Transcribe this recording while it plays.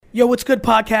Yo, what's good,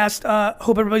 podcast?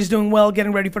 Hope everybody's doing well,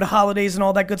 getting ready for the holidays and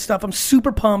all that good stuff. I'm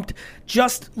super pumped.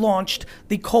 Just launched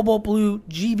the Cobalt Blue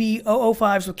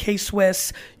GV005s with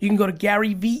K-Swiss. You can go to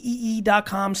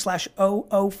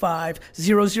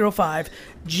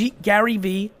GaryVee.com/005, Gary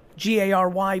V,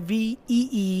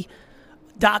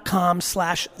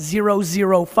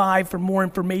 GaryVee.com/005 for more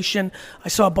information. I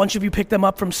saw a bunch of you pick them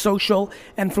up from social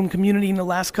and from community in the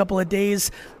last couple of days.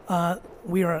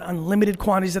 We are unlimited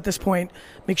quantities at this point.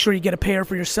 Make sure you get a pair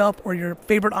for yourself or your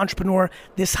favorite entrepreneur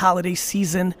this holiday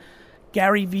season.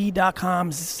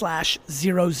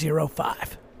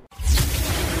 GaryVee.com/005.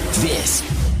 This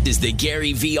is the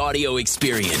Gary V audio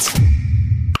experience.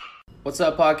 What's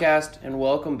up, podcast, and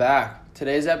welcome back.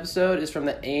 Today's episode is from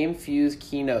the AIM Fuse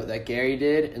keynote that Gary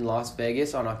did in Las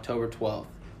Vegas on October 12th.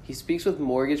 He speaks with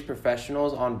mortgage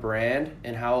professionals on brand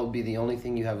and how it will be the only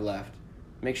thing you have left.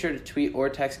 Make sure to tweet or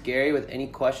text Gary with any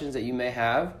questions that you may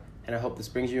have, and I hope this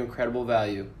brings you incredible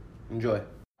value. Enjoy.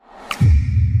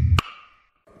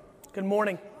 Good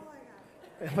morning.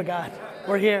 Oh my God,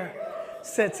 we're here.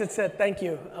 Sit. Thank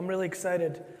you. I'm really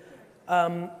excited.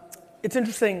 It's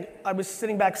interesting. I was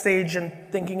sitting backstage and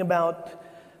thinking about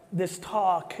this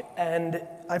talk, and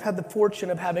I've had the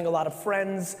fortune of having a lot of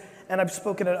friends, and I've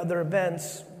spoken at other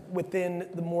events within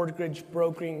the mortgage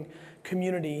brokering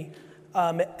community,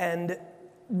 and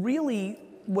really,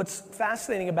 what's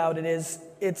fascinating about it is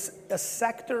it's a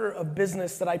sector of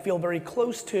business that I feel very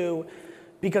close to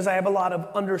because I have a lot of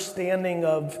understanding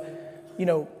of,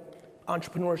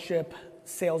 entrepreneurship,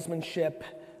 salesmanship,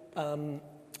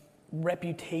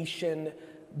 reputation,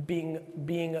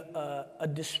 being a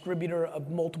distributor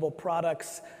of multiple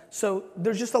products. So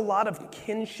there's just a lot of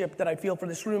kinship that I feel for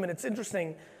this room. And it's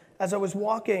interesting, as I was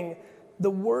walking, the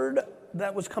word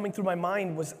that was coming through my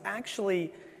mind was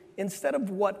actually, instead of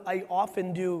what I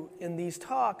often do in these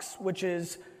talks, which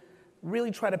is really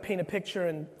try to paint a picture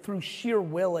and through sheer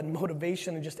will and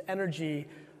motivation and just energy,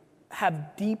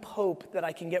 have deep hope that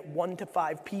I can get 1 to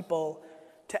 5 people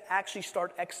to actually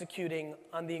start executing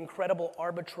on the incredible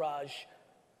arbitrage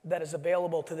that is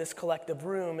available to this collective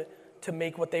room to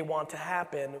make what they want to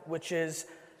happen, which is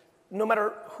no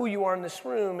matter who you are in this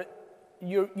room,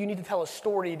 you need to tell a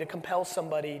story to compel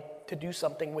somebody to do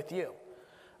something with you.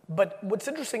 But what's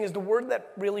interesting is the word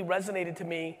that really resonated to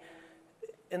me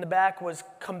in the back was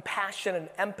compassion and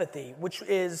empathy, which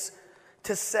is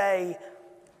to say,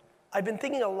 I've been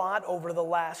thinking a lot over the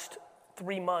last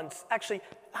 3 months. Actually,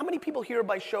 how many people here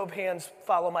by show of hands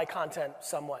follow my content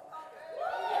somewhat?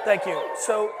 Thank you.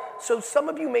 So some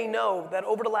of you may know that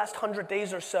over the last 100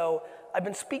 days or so, I've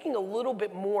been speaking a little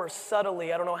bit more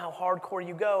subtly, I don't know how hardcore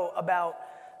you go, about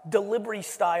delivery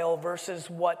style versus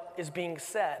what is being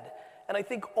said. And I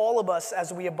think all of us,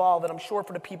 as we evolve, and I'm sure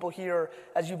for the people here,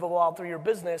 as you've evolved through your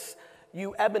business,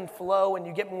 you ebb and flow and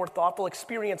you get more thoughtful.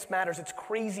 Experience matters. It's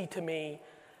crazy to me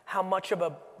how much of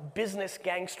a business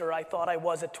gangster I thought I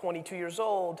was at 22 years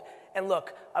old. And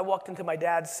look, I walked into my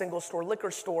dad's single store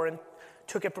liquor store and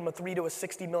took it from a $3 to a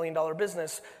 $60 million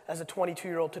business as a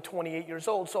 22-year-old to 28 years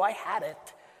old. So I had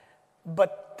it.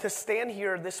 But to stand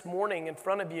here this morning in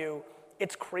front of you,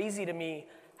 it's crazy to me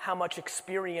how much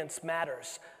experience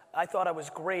matters. I thought I was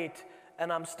great,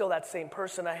 and I'm still that same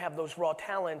person. I have those raw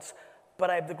talents, but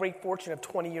I have the great fortune of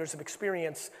 20 years of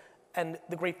experience and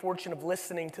the great fortune of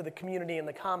listening to the community and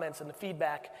the comments and the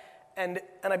feedback. And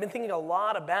I've been thinking a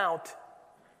lot about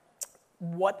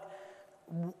what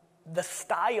the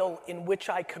style in which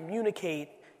I communicate,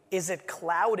 is it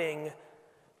clouding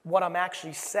what I'm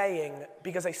actually saying?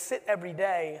 Because I sit every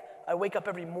day, I wake up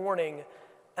every morning,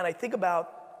 and I think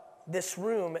about this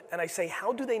room and I say,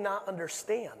 how do they not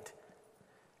understand?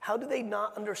 How do they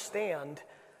not understand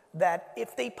that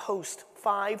if they post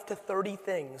 5 to 30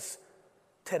 things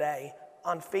today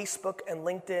on Facebook and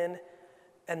LinkedIn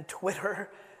and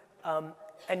Twitter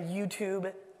and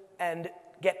YouTube and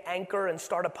get Anchor and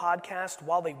start a podcast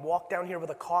while they walk down here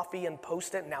with a coffee and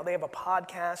post it, and now they have a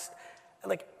podcast?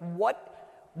 Like, what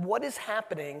is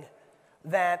happening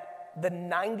that the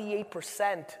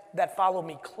 98% that follow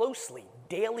me closely,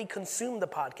 daily consume the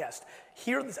podcast,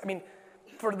 hear this? I mean,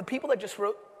 for the people that just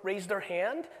raised their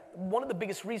hand, one of the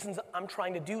biggest reasons I'm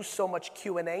trying to do so much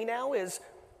Q&A now is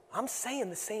I'm saying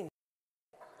the same.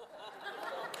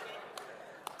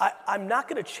 I'm not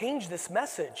going to change this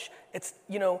message. It's,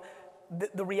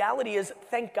 the reality is,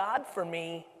 thank God for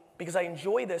me, because I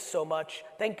enjoy this so much.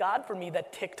 Thank God for me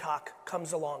that TikTok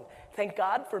comes along. Thank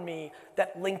God for me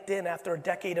that LinkedIn, after a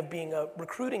decade of being a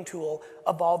recruiting tool,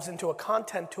 evolves into a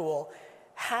content tool.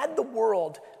 Had the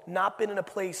world not been in a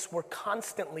place where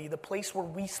constantly the place where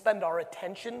we spend our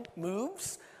attention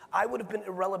moves, I would have been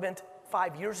irrelevant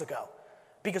 5 years ago.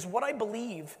 Because what I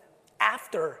believe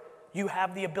after you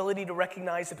have the ability to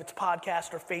recognize if it's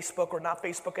podcast or Facebook or not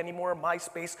Facebook anymore,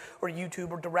 MySpace or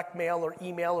YouTube or direct mail or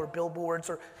email or billboards,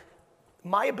 or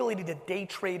my ability to day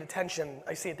trade attention,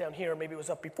 I see it down here, maybe it was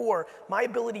up before, my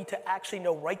ability to actually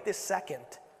know right this second,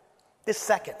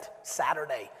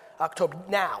 Saturday, October,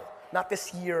 now, not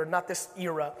this year, not this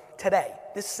era, today,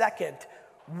 this second,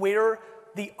 where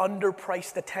the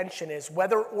underpriced attention is,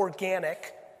 whether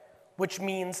organic, which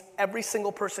means every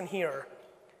single person here,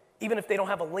 even if they don't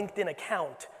have a LinkedIn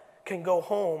account, can go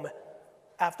home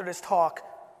after this talk,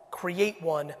 create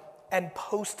one, and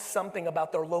post something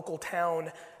about their local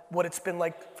town, what it's been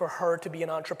like for her to be an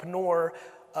entrepreneur,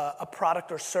 a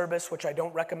product or service, which I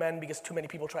don't recommend because too many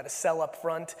people try to sell up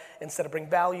front instead of bring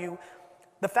value.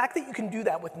 The fact that you can do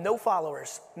that with no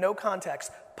followers, no contacts,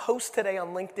 post today on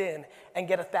LinkedIn and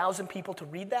get 1,000 people to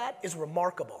read that is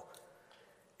remarkable.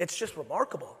 It's just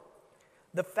remarkable.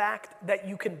 The fact that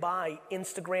you can buy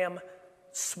Instagram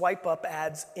swipe up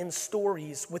ads in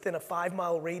stories within a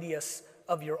 5-mile radius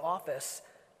of your office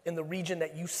in the region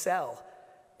that you sell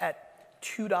at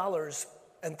 $2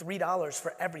 and $3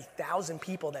 for every 1,000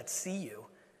 people that see you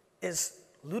is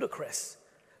ludicrous.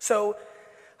 So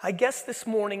I guess this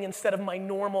morning, instead of my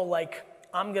normal,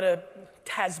 I'm gonna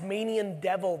Tasmanian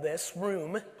devil this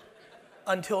room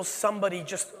until somebody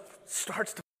just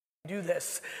starts to do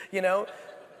this,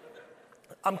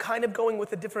 I'm kind of going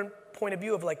with a different point of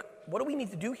view of what do we need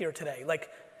to do here today?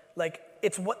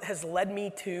 It's what has led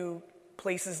me to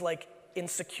places like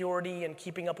insecurity and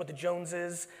keeping up with the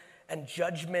Joneses and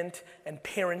judgment and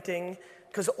parenting,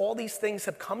 because all these things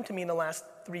have come to me in the last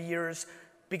 3 years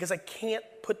because I can't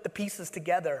put the pieces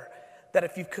together that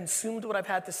if you've consumed what I've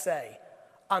had to say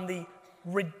on the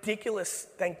ridiculous,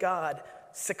 thank God,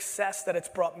 success that it's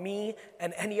brought me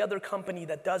and any other company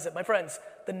that does it. My friends,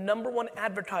 the #1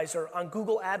 advertiser on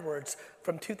Google AdWords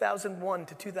from 2001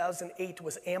 to 2008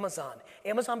 was Amazon.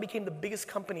 Amazon became the biggest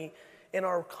company in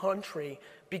our country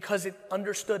because it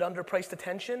understood underpriced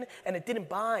attention and it didn't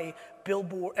buy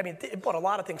billboard. It bought a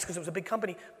lot of things because it was a big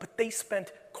company, but they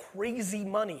spent crazy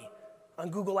money on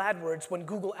Google AdWords when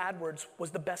Google AdWords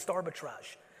was the best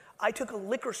arbitrage. I took a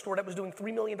liquor store that was doing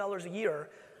 $3 million a year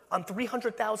on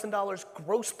 $300,000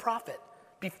 gross profit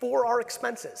before our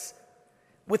expenses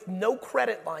with no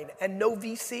credit line and no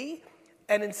VC,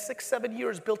 and in 6-7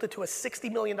 years built it to a $60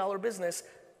 million business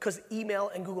because email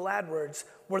and Google AdWords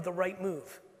were the right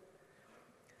move.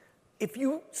 If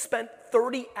you spent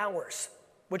 30 hours,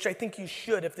 which I think you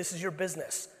should if this is your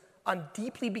business, on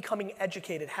deeply becoming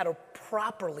educated how to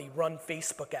properly run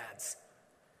Facebook ads,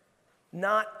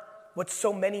 not what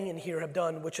so many in here have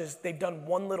done, which is they've done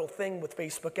one little thing with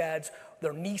Facebook ads,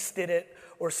 their niece did it,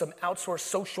 or some outsourced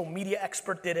social media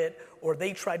expert did it, or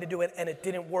they tried to do it and it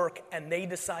didn't work, and they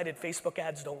decided Facebook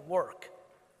ads don't work.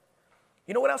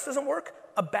 You know what else doesn't work?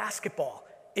 A basketball.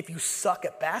 If you suck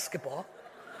at basketball.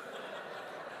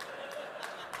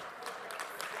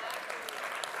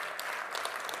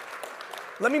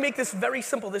 Let me make this very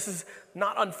simple. This is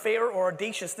not unfair or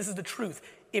audacious. This is the truth.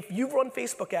 If you've run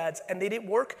Facebook ads and they didn't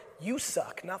work, you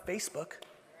suck, not Facebook.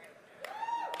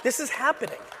 This is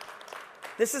happening.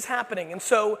 This is happening. And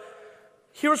so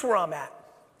here's where I'm at.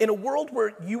 In a world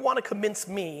where you want to convince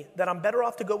me that I'm better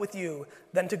off to go with you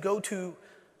than to go to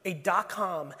a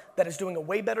 .com that is doing a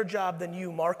way better job than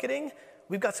you marketing,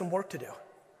 we've got some work to do.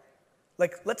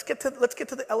 Let's get to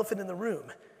the elephant in the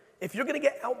room. If you're gonna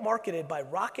get out-marketed by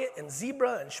Rocket and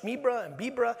Zebra and Schmebra and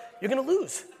Bebra, you're gonna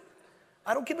lose.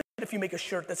 I don't give a shit if you make a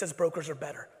shirt that says brokers are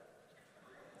better.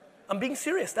 I'm being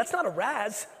serious. That's not a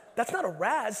razz. That's not a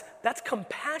razz. That's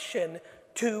compassion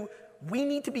to, we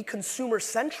need to be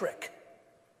consumer-centric.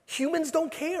 Humans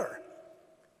don't care.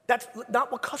 That's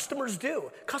not what customers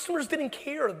do. Customers didn't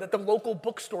care that the local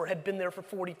bookstore had been there for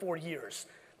 44 years.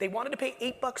 They wanted to pay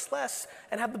 $8 less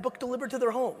and have the book delivered to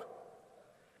their home.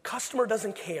 Customer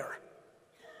doesn't care.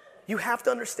 You have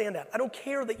to understand that. I don't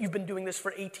care that you've been doing this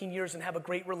for 18 years and have a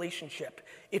great relationship.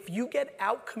 If you get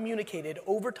out-communicated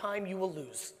over time, you will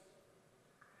lose.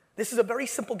 This is a very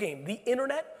simple game. The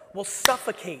internet will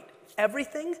suffocate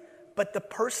everything but the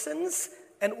persons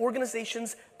and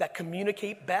organizations that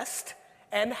communicate best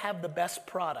and have the best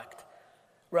product,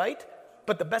 right?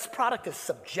 But the best product is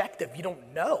subjective. You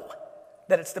don't know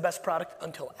that it's the best product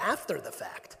until after the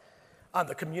fact. On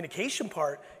the communication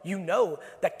part, you know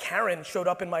that Karen showed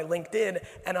up in my LinkedIn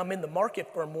and I'm in the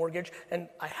market for a mortgage and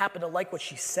I happen to like what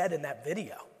she said in that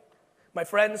video. My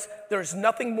friends, there's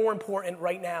nothing more important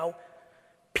right now,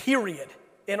 period,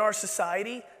 in our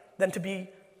society than to be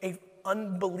an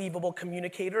unbelievable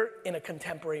communicator in a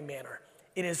contemporary manner.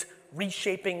 It is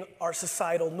reshaping our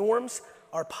societal norms,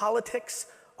 our politics,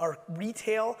 our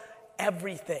retail,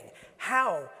 everything.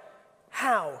 How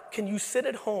can you sit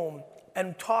at home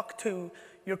and talk to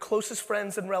your closest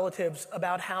friends and relatives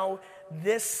about how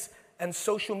this and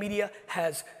social media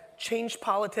has changed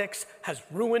politics, has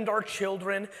ruined our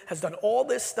children, has done all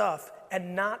this stuff,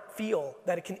 and not feel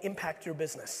that it can impact your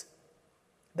business?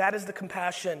 That is the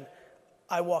compassion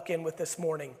I walk in with this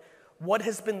morning. What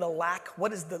has been the lack?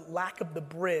 What is the lack of the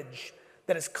bridge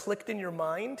that has clicked in your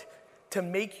mind to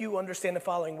make you understand the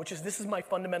following, which is, this is my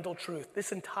fundamental truth.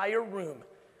 This entire room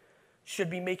should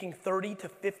be making 30 to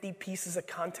 50 pieces of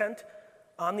content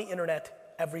on the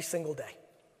internet every single day.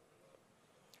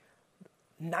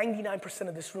 99%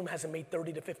 of this room hasn't made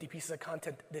 30 to 50 pieces of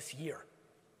content this year.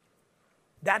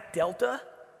 That delta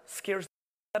scares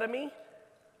the out of me,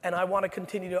 and I want to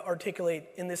continue to articulate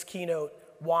in this keynote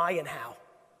why and how.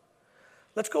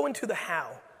 Let's go into the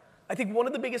how. I think one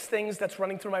of the biggest things that's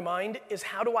running through my mind is,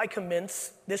 how do I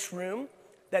convince this room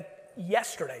that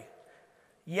yesterday,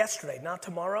 not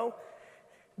tomorrow,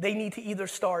 they need to either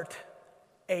start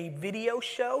a video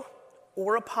show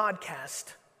or a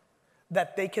podcast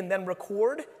that they can then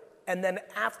record, and then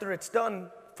after it's done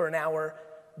for an hour,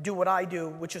 do what I do,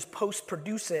 which is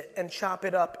post-produce it and chop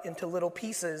it up into little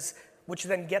pieces, which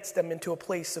then gets them into a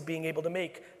place of being able to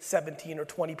make 17 or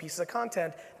 20 pieces of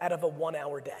content out of a 1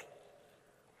 hour day.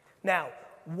 Now,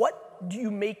 what do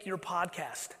you make your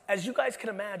podcast? As you guys can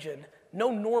imagine, no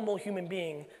normal human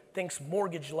being thinks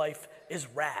mortgage life is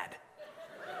rad.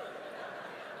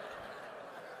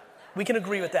 We can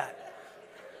agree with that.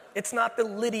 It's not the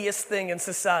littiest thing in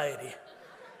society.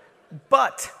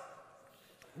 But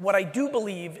what I do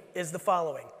believe is the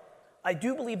following. I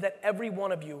do believe that every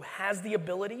one of you has the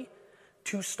ability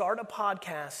to start a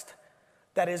podcast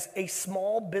that is a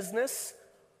small business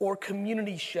or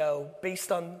community show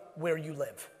based on where you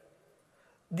live.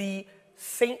 The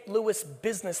St. Louis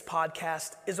Business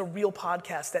Podcast is a real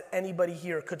podcast that anybody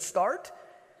here could start.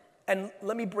 And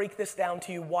let me break this down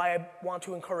to you, why I want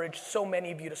to encourage so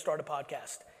many of you to start a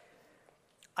podcast.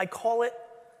 I call it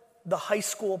the high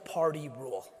school party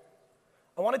rule.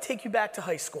 I want to take you back to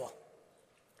high school.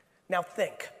 Now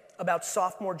think about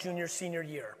sophomore, junior, senior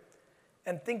year,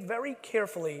 and think very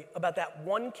carefully about that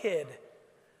one kid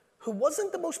who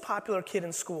wasn't the most popular kid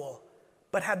in school,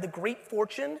 but had the great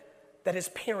fortune that his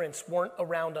parents weren't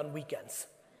around on weekends.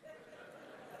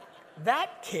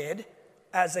 That kid,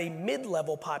 as a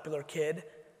mid-level popular kid,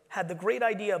 had the great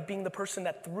idea of being the person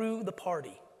that threw the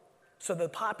party so the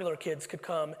popular kids could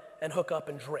come and hook up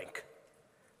and drink.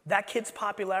 That kid's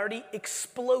popularity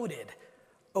exploded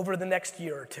over the next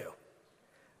year or two.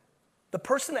 The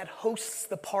person that hosts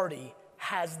the party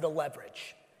has the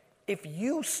leverage. If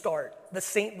you start the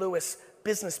St. Louis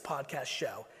Business Podcast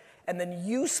show, and then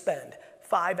you spend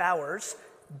 5 hours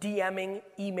DMing,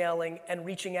 emailing, and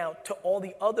reaching out to all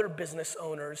the other business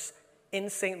owners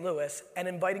in St. Louis and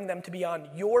inviting them to be on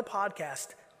your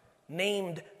podcast,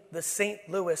 named the St.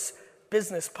 Louis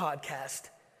Business Podcast,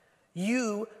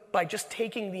 you, by just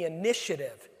taking the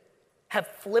initiative, have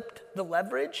flipped the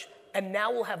leverage, and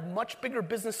now will have much bigger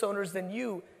business owners than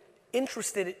you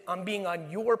interested in being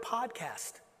on your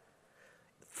podcast.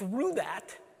 Through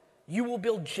that, you will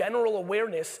build general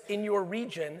awareness in your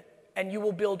region, and you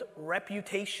will build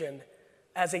reputation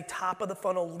as a top of the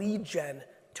funnel lead gen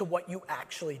to what you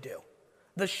actually do.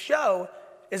 The show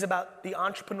is about the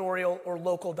entrepreneurial or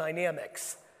local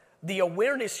dynamics. The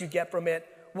awareness you get from it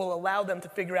will allow them to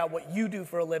figure out what you do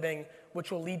for a living, which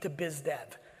will lead to biz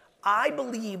dev. I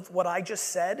believe what I just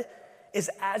said is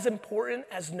as important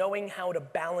as knowing how to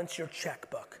balance your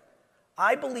checkbook.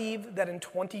 I believe that in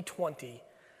 2020,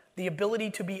 the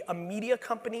ability to be a media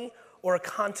company or a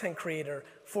content creator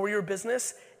for your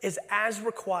business is as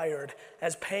required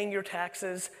as paying your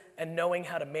taxes and knowing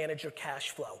how to manage your cash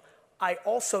flow. I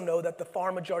also know that the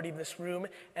far majority of this room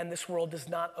and this world does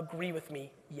not agree with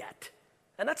me yet.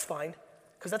 And that's fine,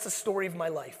 because that's a story of my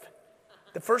life.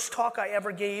 The first talk I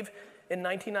ever gave in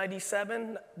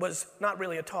 1997 was not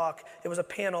really a talk. It was a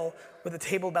panel with a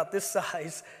table about this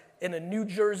size in a New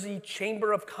Jersey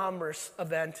Chamber of Commerce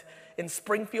event in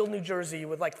Springfield, New Jersey,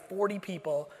 with like 40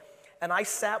 people. And I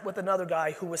sat with another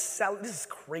guy who was selling, this is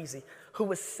crazy, who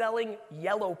was selling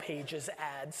Yellow Pages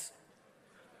ads.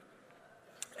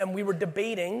 And we were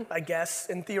debating, I guess,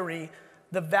 in theory,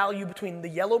 the value between the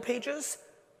Yellow Pages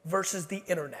versus the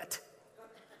internet.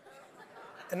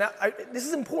 And now, this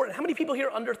is important. How many people here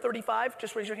under 35?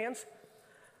 Just raise your hands.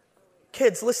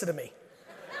 Kids, listen to me.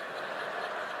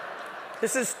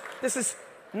 This is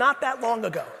not that long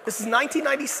ago. This is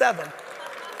 1997.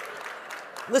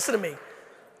 Listen to me.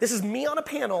 This is me on a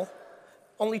panel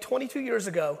only 22 years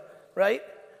ago, right?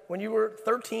 When you were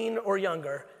 13 or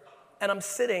younger. and I'm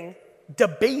sitting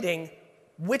debating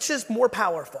which is more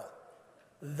powerful,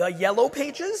 the yellow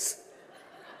pages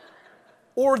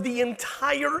or the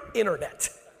entire internet.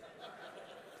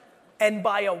 And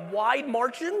by a wide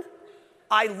margin,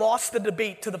 I lost the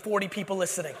debate to the 40 people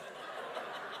listening.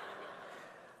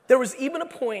 There was even a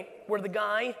point where the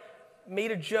guy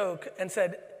made a joke and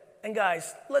said, and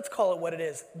guys, let's call it what it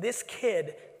is. This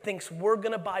kid thinks we're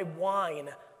gonna buy wine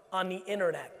on the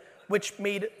internet, which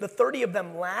made the 30 of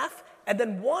them laugh. And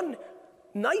then one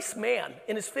nice man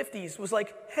in his 50s was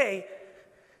like, hey,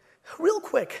 real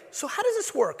quick, so how does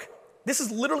this work? This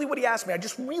is literally what he asked me. I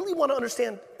just really want to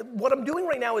understand. What I'm doing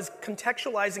right now is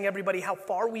contextualizing everybody how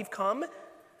far we've come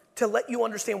to let you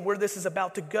understand where this is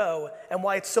about to go and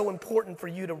why it's so important for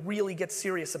you to really get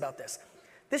serious about this.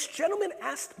 This gentleman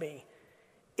asked me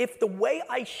if the way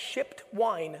I shipped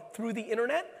wine through the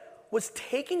internet was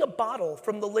taking a bottle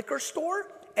from the liquor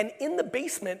store, and in the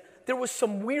basement there was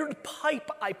some weird pipe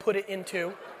I put it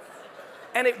into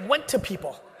and it went to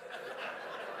people.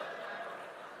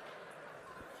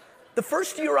 The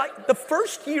first year I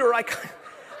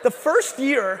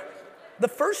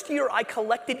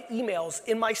collected emails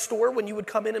in my store when you would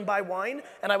come in and buy wine,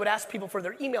 and I would ask people for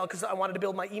their email because I wanted to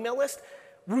build my email list.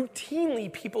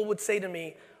 Routinely, people would say to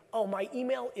me, oh, my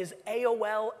email is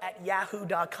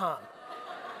AOL@yahoo.com.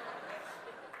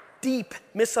 Deep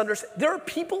misunderstanding. There are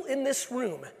people in this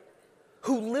room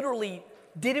who literally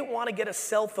didn't want to get a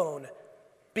cell phone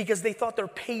because they thought their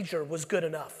pager was good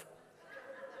enough,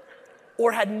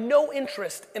 or had no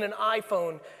interest in an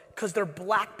iPhone because their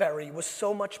BlackBerry was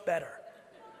so much better.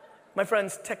 My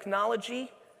friends,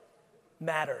 technology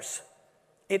matters.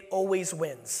 It always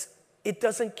wins. It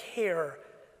doesn't care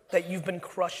that you've been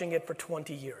crushing it for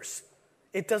 20 years.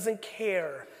 It doesn't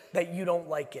care that you don't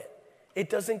like it. It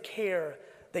doesn't care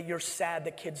that you're sad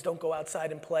that kids don't go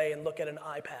outside and play and look at an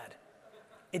iPad.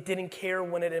 It didn't care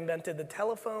when it invented the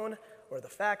telephone or the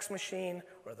fax machine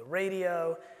or the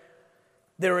radio.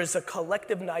 There is a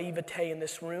collective naivete in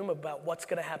this room about what's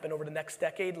going to happen over the next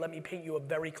decade. Let me paint you a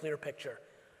very clear picture.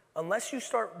 Unless you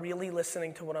start really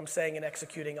listening to what I'm saying and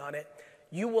executing on it,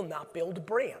 you will not build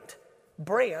brand.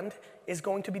 Brand is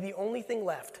going to be the only thing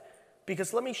left,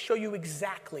 because let me show you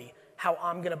exactly how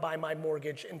I'm going to buy my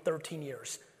mortgage in 13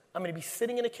 years. I'm going to be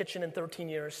sitting in a kitchen in 13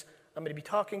 years. I'm going to be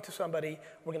talking to somebody.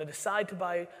 We're going to decide to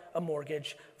buy a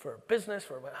mortgage for a business,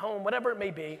 for a home, whatever it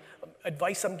may be,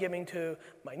 advice I'm giving to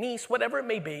my niece, whatever it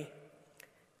may be.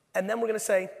 And then we're going to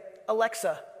say,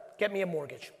 Alexa, get me a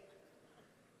mortgage.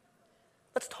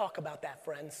 Let's talk about that,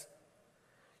 friends.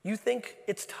 You think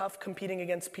it's tough competing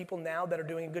against people now that are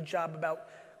doing a good job about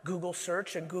Google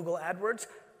search and Google AdWords?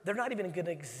 They're not even going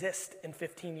to exist in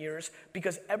 15 years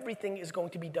because everything is going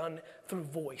to be done through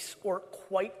voice or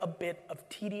quite a bit of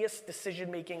tedious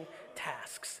decision-making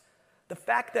tasks. The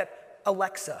fact that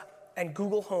Alexa and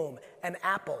Google Home and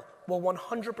Apple will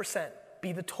 100%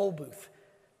 be the toll booth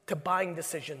to buying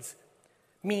decisions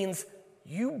means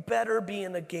you better be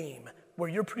in a game where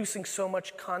you're producing so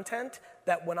much content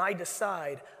that when I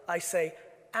decide, I say,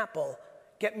 Apple,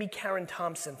 get me Karen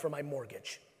Thompson for my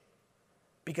mortgage.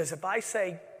 Because if I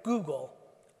say, Google,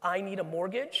 I need a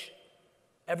mortgage,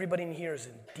 everybody in here is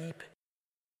in deep.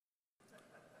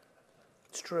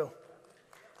 It's true.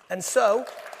 And so,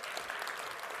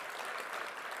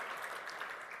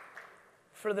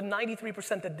 for the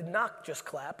 93% that did not just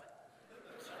clap,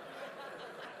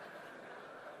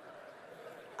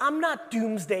 I'm not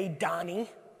Doomsday Donnie.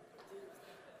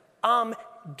 I'm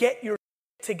Get Your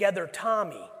Together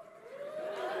Tommy.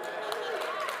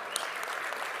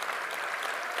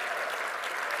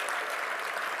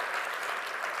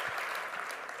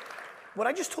 What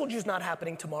I just told you is not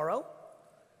happening tomorrow.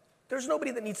 There's nobody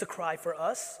that needs to cry for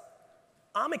us.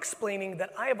 I'm explaining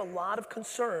that I have a lot of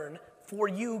concern for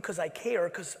you because I care,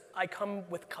 because I come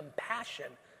with compassion,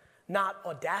 not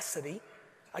audacity.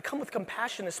 I come with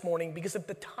compassion this morning because of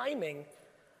the timing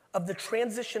of the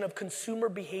transition of consumer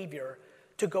behavior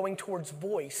to going towards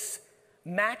voice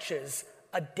matches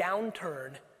a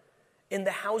downturn in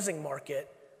the housing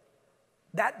market.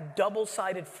 That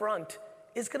double-sided front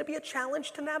is going to be a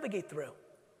challenge to navigate through.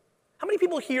 How many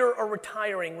people here are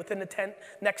retiring within the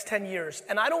next 10 years?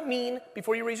 And I don't mean,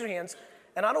 before you raise your hands,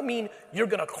 and I don't mean you're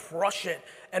going to crush it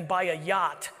and buy a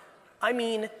yacht. I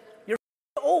mean you're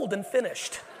old and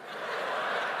finished.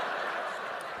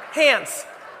 Hands,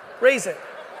 raise it.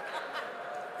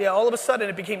 Yeah, all of a sudden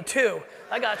it became 2.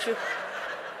 I got you.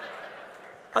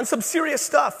 On some serious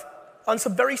stuff, on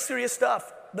some very serious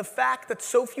stuff, the fact that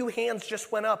so few hands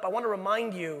just went up, I want to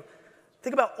remind you,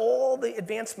 think about all the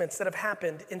advancements that have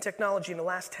happened in technology in the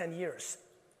last 10 years.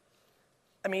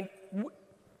 I mean,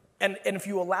 And if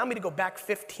you allow me to go back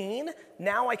 15,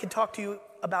 now I can talk to you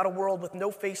about a world with no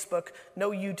Facebook,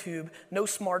 no YouTube, no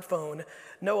smartphone,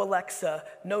 no Alexa,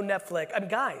 no Netflix. I mean,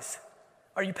 guys,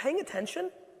 are you paying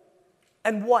attention?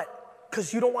 And what?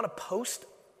 Because you don't want to post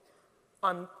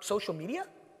on social media?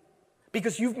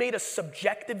 Because you've made a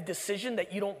subjective decision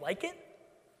that you don't like it?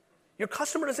 Your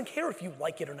customer doesn't care if you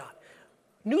like it or not.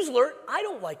 News alert, I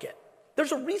don't like it.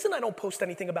 There's a reason I don't post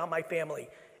anything about my family.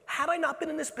 Had I not been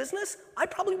in this business, I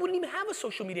probably wouldn't even have a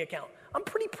social media account. I'm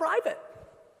pretty private.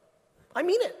 I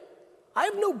mean it. I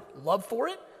have no love for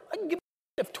it. I can give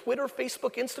a if Twitter,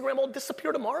 Facebook, Instagram all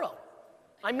disappear tomorrow.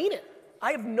 I mean it.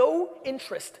 I have no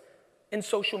interest in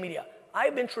social media. I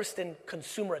have interest in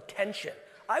consumer attention.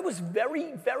 I was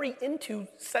very, very into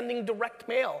sending direct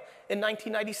mail in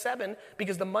 1997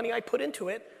 because the money I put into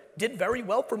it did very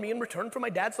well for me in return for my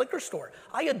dad's liquor store.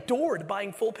 I adored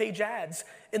buying full-page ads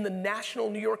in the national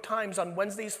New York Times on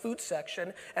Wednesday's food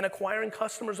section and acquiring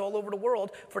customers all over the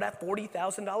world for that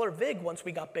 $40,000 VIG once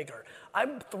we got bigger.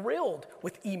 I'm thrilled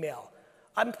with email.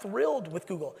 I'm thrilled with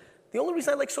Google. The only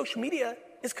reason I like social media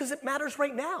is because it matters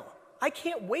right now. I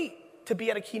can't wait to be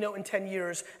at a keynote in 10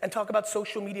 years and talk about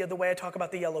social media the way I talk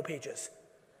about the Yellow Pages.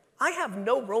 I have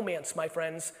no romance, my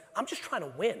friends. I'm just trying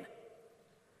to win.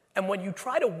 And when you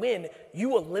try to win,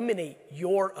 you eliminate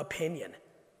your opinion.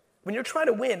 When you're trying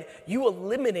to win, you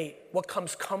eliminate what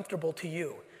comes comfortable to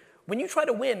you. When you try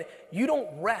to win, you don't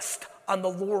rest on the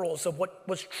laurels of what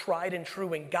was tried and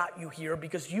true and got you here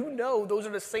because you know those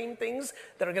are the same things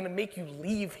that are going to make you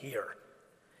leave here.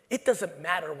 It doesn't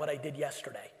matter what I did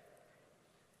yesterday.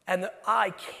 And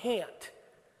I can't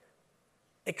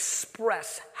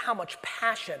express how much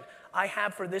passion I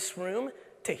have for this room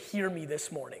to hear me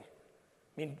this morning.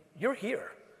 I mean, you're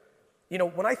here. You know,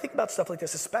 when I think about stuff like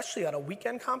this, especially at a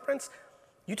weekend conference,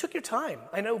 you took your time.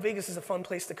 I know Vegas is a fun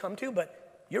place to come to,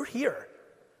 but you're here.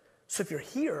 So if you're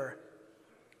here,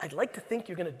 I'd like to think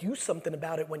you're going to do something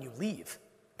about it when you leave.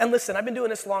 And listen, I've been doing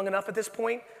this long enough at this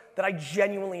point that I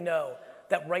genuinely know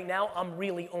that right now I'm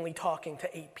really only talking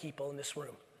to 8 people in this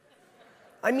room.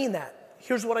 I mean that.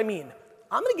 Here's what I mean.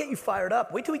 I'm going to get you fired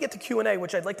up. Wait till we get to Q&A,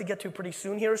 which I'd like to get to pretty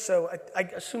soon here. So I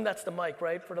assume that's the mic,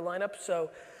 right, for the lineup?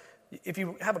 So if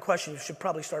you have a question, you should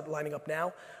probably start lining up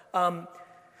now.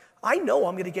 I know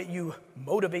I'm going to get you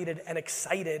motivated and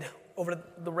excited over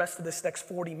the rest of this next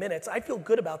 40 minutes. I feel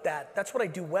good about that. That's what I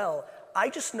do well. I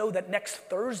just know that next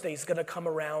Thursday is going to come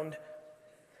around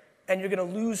and you're going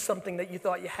to lose something that you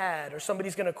thought you had, or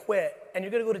somebody's going to quit, and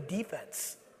you're going to go to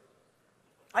defense.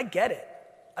 I get it.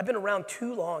 I've been around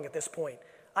too long at this point.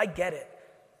 I get it.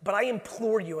 But I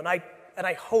implore you, and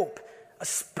I hope,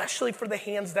 especially for the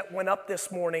hands that went up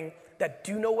this morning that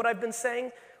do know what I've been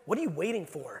saying, what are you waiting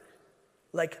for?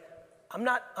 Like, I'm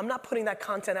not putting that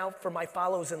content out for my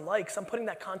follows and likes. I'm putting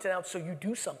that content out so you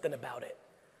do something about it.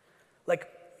 Like,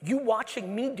 you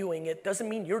watching me doing it doesn't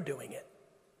mean you're doing it.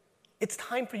 It's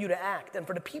time for you to act. And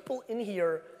for the people in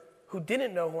here who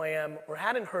didn't know who I am or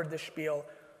hadn't heard this spiel,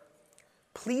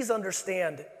 please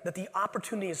understand that the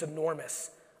opportunity is enormous.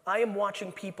 I am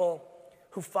watching people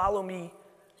who follow me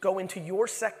go into your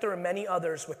sector and many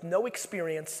others with no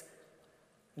experience,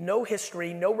 no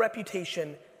history, no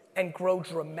reputation, and grow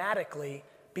dramatically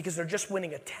because they're just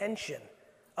winning attention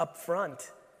up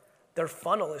front. Their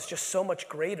funnel is just so much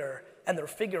greater, and they're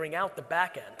figuring out the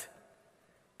back end.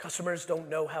 Customers don't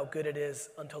know how good it is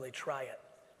until they try it.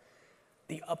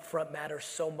 The upfront matters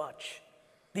so much.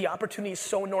 The opportunity is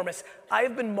so enormous. I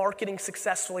have been marketing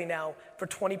successfully now for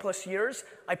 20 plus years.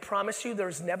 I promise you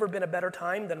there's never been a better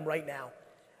time than right now.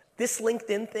 This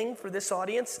LinkedIn thing for this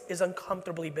audience is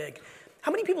uncomfortably big.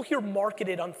 How many people here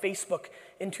marketed on Facebook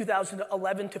in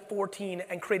 2011 to 14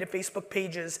 and created Facebook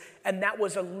pages, and that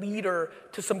was a leader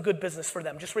to some good business for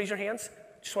them? Just raise your hands.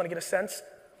 Just want to get a sense.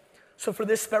 So for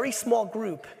this very small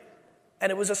group,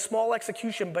 and it was a small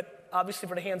execution, but obviously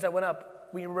for the hands that went up,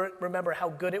 we remember how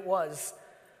good it was.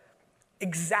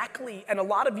 Exactly, and a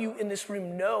lot of you in this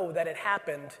room know that it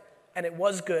happened, and it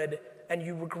was good, and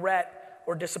you regret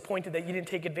or disappointed that you didn't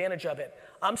take advantage of it.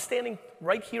 I'm standing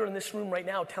right here in this room right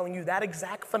now telling you that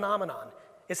exact phenomenon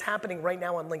is happening right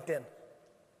now on LinkedIn.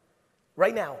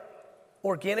 Right now.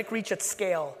 Organic reach at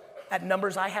scale at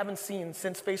numbers I haven't seen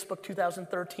since Facebook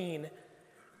 2013.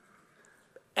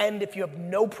 And if you have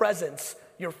no presence,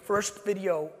 your first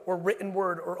video or written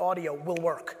word or audio will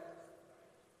work.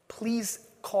 Please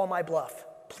call my bluff.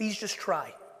 Please just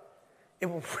try. It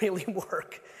will really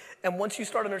work. And once you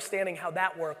start understanding how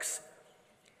that works,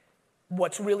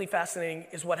 what's really fascinating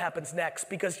is what happens next.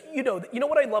 Because you know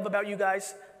what I love about you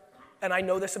guys, and I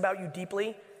know this about you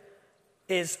deeply,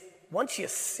 is once you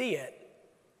see it,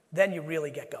 then you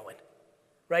really get going,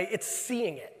 right? It's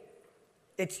seeing it.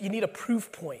 You need a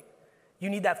proof point. You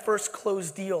need that first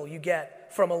closed deal you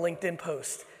get from a LinkedIn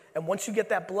post. And once you get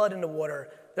that blood in the water,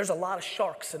 there's a lot of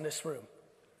sharks in this room.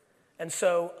 And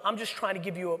so I'm just trying to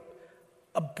give you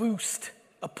a boost,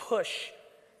 a push,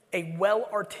 a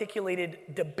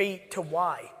well-articulated debate to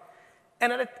why.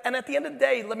 And at the end of the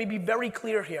day, let me be very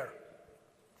clear here.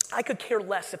 I could care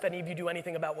less if any of you do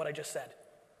anything about what I just said.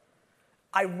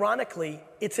 Ironically,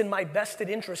 it's in my vested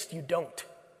interest you don't.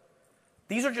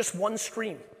 These are just one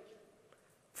stream.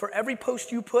 For every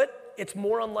post you put, it's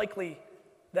more unlikely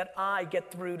that I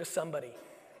get through to somebody.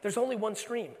 There's only one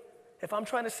stream. If I'm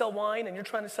trying to sell wine and you're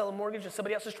trying to sell a mortgage and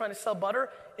somebody else is trying to sell butter,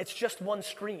 it's just one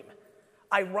stream.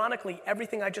 Ironically,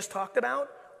 everything I just talked about,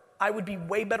 I would be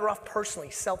way better off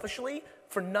personally, selfishly,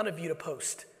 for none of you to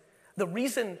post. The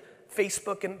reason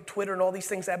Facebook and Twitter and all these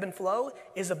things ebb and flow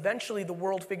is eventually the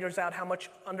world figures out how much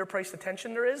underpriced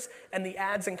attention there is and the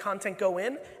ads and content go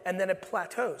in and then it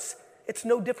plateaus. It's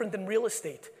no different than real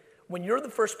estate. When you're the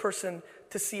first person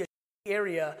to see a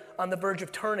area on the verge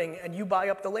of turning and you buy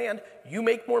up the land, you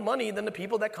make more money than the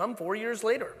people that come 4 years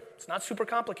later. It's not super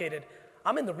complicated.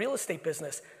 I'm in the real estate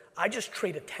business. I just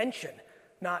trade attention,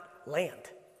 not land.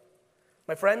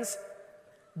 My friends,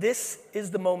 this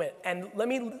is the moment. And let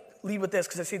me lead with this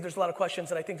because I see there's a lot of questions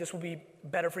and I think this will be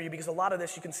better for you because a lot of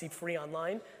this you can see free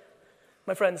online.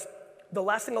 My friends, the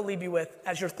last thing I'll leave you with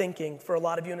as you're thinking for a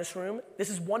lot of you in this room, this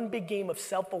is one big game of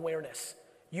self-awareness.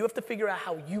 You have to figure out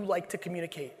how you like to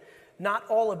communicate. Not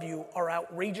all of you are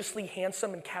outrageously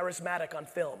handsome and charismatic on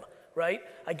film, right?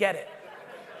 I get it.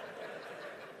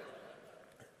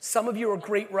 Some of you are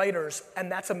great writers,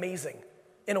 and that's amazing.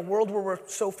 In a world where we're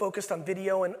so focused on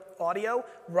video and audio,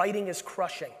 writing is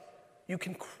crushing. You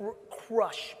can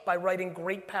crush by writing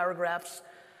great paragraphs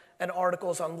and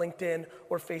articles on LinkedIn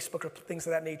or Facebook or things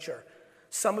of that nature.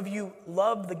 Some of you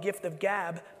love the gift of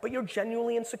gab, but you're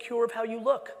genuinely insecure of how you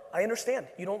look. I understand.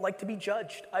 You don't like to be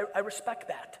judged. I respect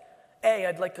that. A,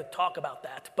 I'd like to talk about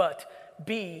that, but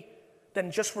B, then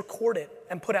just record it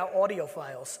and put out audio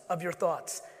files of your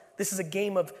thoughts. This is a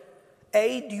game of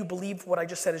A, do you believe what I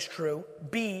just said is true?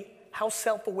 B, how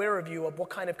self-aware of you, of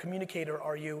what kind of communicator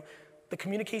are you? The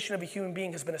communication of a human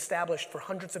being has been established for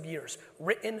hundreds of years,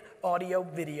 written, audio,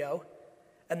 video.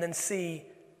 And then C,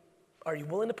 are you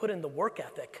willing to put in the work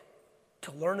ethic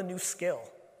to learn a new skill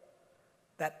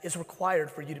that is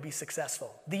required for you to be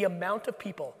successful? The amount of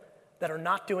people that are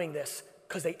not doing this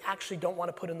because they actually don't want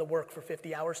to put in the work for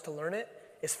 50 hours to learn it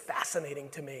is fascinating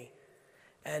to me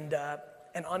and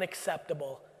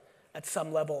unacceptable at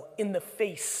some level in the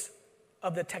face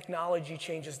of the technology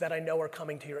changes that I know are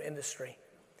coming to your industry.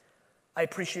 I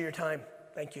appreciate your time.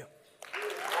 Thank you.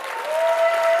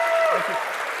 Thank you.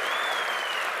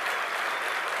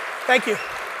 Thank you.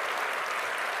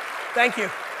 Thank you.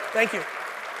 Thank you.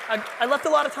 I left a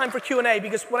lot of time for Q&A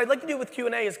because what I'd like to do with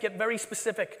Q&A is get very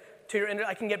specific to your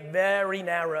I can get very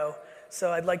narrow,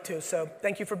 so I'd like to. So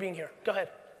thank you for being here. Go ahead.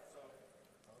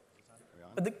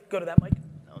 Go to that mic.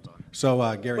 So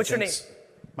Gary, what's your name?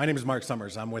 My name is Mark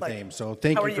Summers. I'm with Mike. AIM. So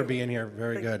thank How you are for you? being here.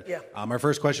 Very good. Yeah. Our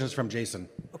first question is from Jason.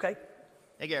 Okay.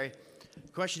 Hey, Gary.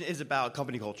 The question is about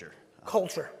company culture.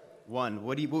 Culture. One,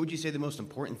 what would you say the most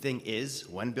important thing is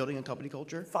when building a company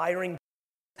culture? Firing.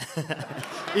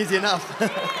 Easy enough.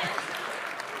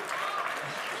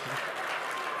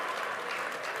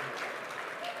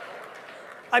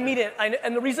 I mean it,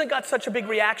 and the reason it got such a big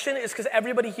reaction is because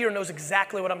everybody here knows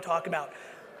exactly what I'm talking about.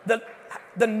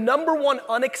 The number one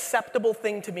unacceptable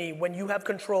thing to me when you have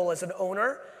control as an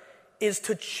owner is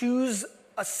to choose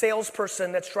a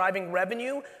salesperson that's driving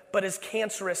revenue but is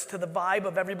cancerous to the vibe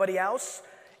of everybody else.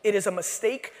 It is a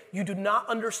mistake. You do not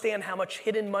understand how much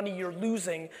hidden money you're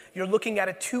losing. You're looking at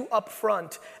it too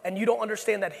upfront, and you don't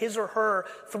understand that his or her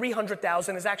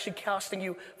 $300,000 is actually costing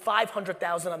you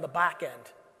 $500,000 on the back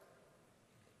end.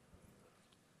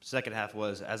 Second half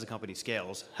was, as a company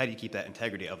scales, how do you keep that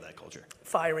integrity of that culture?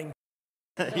 Firing.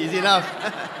 Easy enough.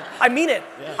 I mean it.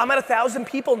 Yeah. I'm at 1,000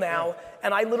 people now,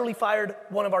 and I literally fired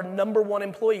one of our number one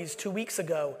employees 2 weeks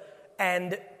ago,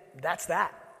 and that's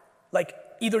that. Like,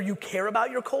 either you care about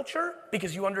your culture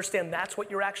because you understand that's what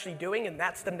you're actually doing and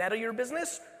that's the net of your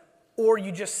business, or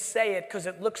you just say it because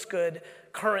it looks good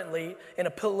currently in a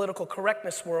political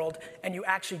correctness world and you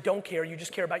actually don't care, you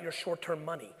just care about your short-term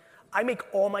money. I make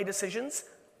all my decisions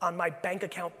on my bank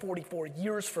account 44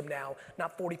 years from now,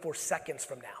 not 44 seconds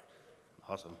from now.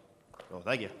 Awesome. Well,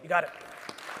 thank you. You got it.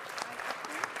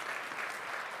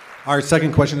 Our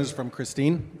second question is from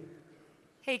Christine.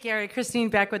 Hey, Gary. Christine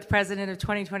Beckwith, president of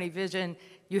 2020 Vision.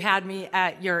 You had me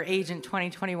at your Agent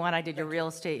 2021. I did your real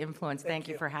estate influence. Thank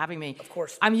you for having me. Of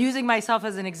course. I'm using myself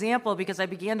as an example because I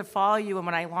began to follow you, and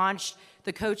when I launched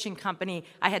the coaching company,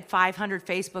 I had 500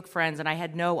 Facebook friends and I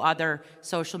had no other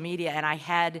social media, and I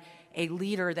had a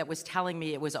leader that was telling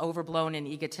me it was overblown and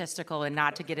egotistical and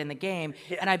not to get in the game.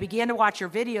 And I began to watch your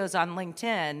videos on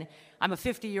LinkedIn. I'm a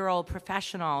 50-year-old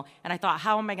professional, and I thought,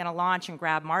 how am I going to launch and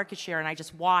grab market share? And I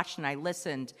just watched and I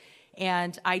listened.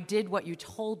 And I did what you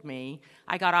told me.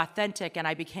 I got authentic and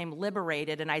I became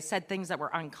liberated, and I said things that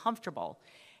were uncomfortable.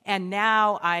 And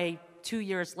now 2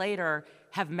 years later,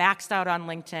 have maxed out on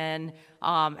LinkedIn,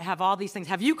 have all these things,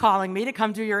 have you calling me to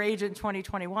come do your Agent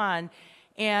 2021.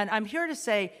 And I'm here to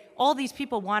say all these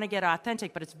people want to get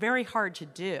authentic, but it's very hard to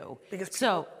do.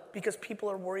 Because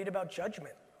people are worried about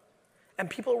judgment. And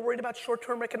people are worried about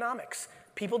short-term economics.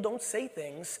 People don't say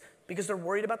things because they're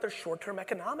worried about their short-term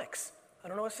economics. I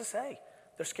don't know what to say.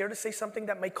 They're scared to say something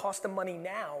that may cost them money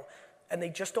now, and they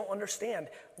just don't understand.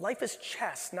 Life is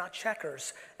chess, not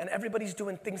checkers, and everybody's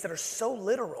doing things that are so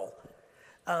literal.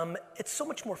 It's so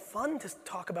much more fun to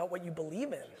talk about what you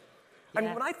believe in. I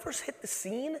mean, when I first hit the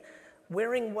scene,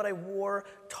 wearing what I wore,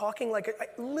 talking like,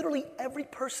 literally every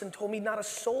person told me not a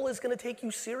soul is gonna take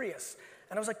you serious.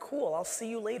 And I was like, cool, I'll see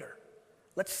you later.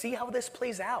 Let's see how this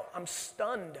plays out. I'm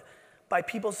stunned by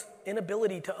people's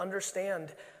inability to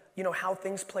understand, how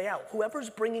things play out.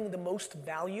 Whoever's bringing the most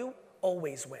value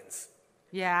always wins.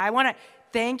 Yeah, I want to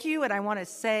thank you, and I want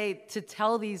to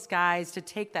tell these guys to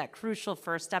take that crucial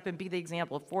first step and be the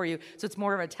example for you. So it's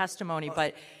more of a testimony.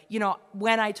 But,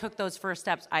 when I took those first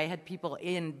steps, I had people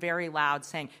in very loud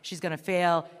saying, she's going to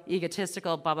fail,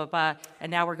 egotistical, blah, blah, blah.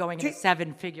 And now we're going into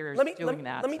 7 figures doing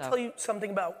that. Let me tell you something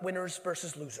about winners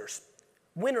versus losers.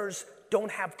 Winners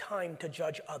don't have time to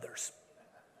judge others.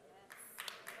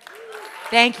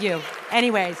 Thank you.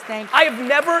 Anyways, thank you. I have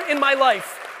never in my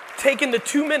life taken the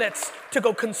 2 minutes to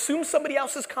go consume somebody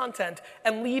else's content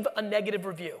and leave a negative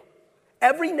review.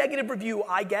 Every negative review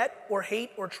I get or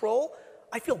hate or troll,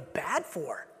 I feel bad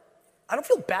for. I don't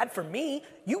feel bad for me.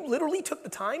 You literally took the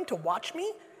time to watch me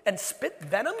and spit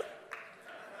venom.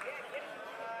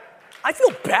 I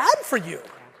feel bad for you.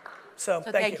 So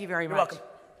thank you very much. You're welcome.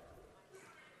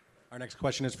 Our next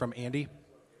question is from Andy.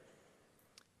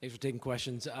 Thanks for taking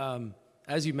questions.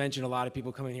 As you mentioned, a lot of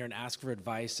people come in here and ask for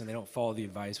advice, and they don't follow the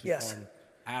advice. We call them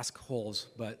ask holes.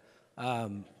 But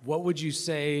what would you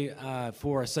say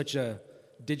for such a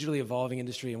digitally evolving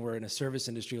industry, and we're in a service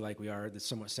industry like we are that's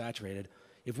somewhat saturated,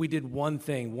 if we did one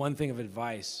thing of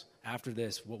advice after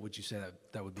this, what would you say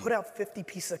that would be? Put out 50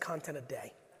 pieces of content a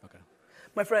day. Okay.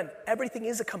 My friend, everything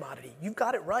is a commodity. You've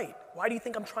got it right. Why do you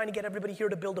think I'm trying to get everybody here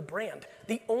to build a brand?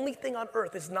 The only thing on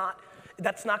earth that's not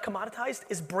commoditized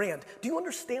is brand. Do you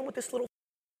understand what this little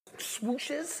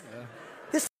swoosh is? Yeah.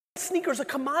 This sneaker is a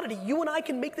commodity. You and I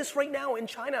can make this right now in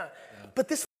China. Yeah. But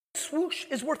this swoosh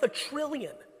is worth $1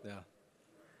 trillion. Yeah.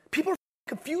 People are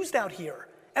confused out here.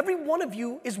 Every one of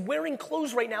you is wearing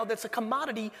clothes right now that's a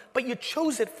commodity, but you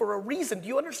chose it for a reason. Do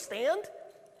you understand?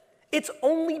 It's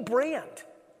only brand.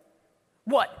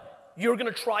 What? You're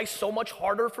gonna try so much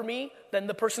harder for me than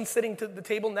the person sitting to the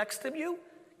table next to you?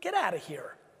 Get out of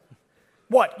here.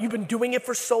 What? You've been doing it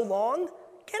for so long?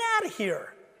 Get out of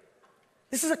here.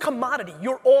 This is a commodity.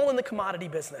 You're all in the commodity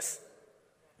business.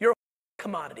 You're a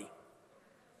commodity.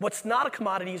 What's not a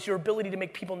commodity is your ability to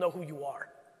make people know who you are.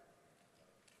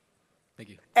 Thank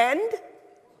you. And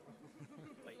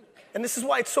this is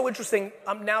why it's so interesting.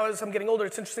 Now as I'm getting older,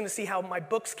 it's interesting to see how my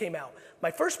books came out.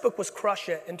 My first book was Crush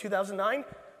It in 2009.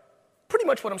 Pretty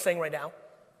much what I'm saying right now.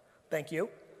 Thank you.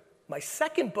 My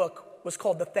second book was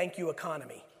called The Thank You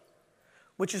Economy,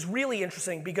 which is really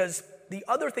interesting because the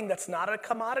other thing that's not a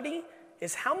commodity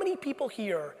is how many people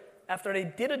here, after they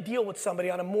did a deal with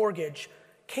somebody on a mortgage,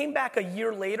 came back a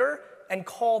year later and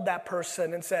called that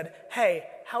person and said, hey,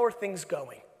 how are things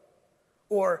going?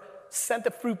 Or sent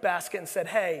a fruit basket and said,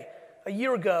 hey, a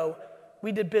year ago,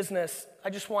 we did business.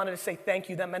 I just wanted to say thank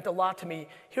you. That meant a lot to me.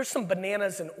 Here's some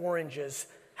bananas and oranges.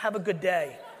 Have a good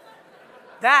day.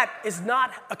 That is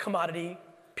not a commodity.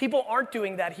 People aren't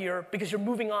doing that here because you're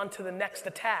moving on to the next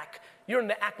attack. You're in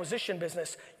the acquisition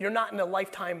business. You're not in the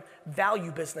lifetime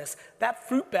value business. That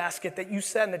fruit basket that you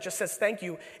send that just says thank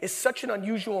you is such an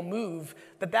unusual move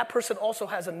that that person also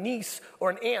has a niece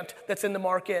or an aunt that's in the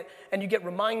market, and you get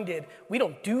reminded, we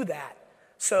don't do that.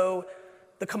 So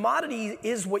the commodity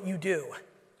is what you do.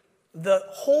 The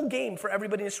whole game for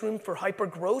everybody in this room for hyper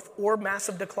growth or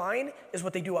massive decline is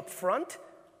what they do up front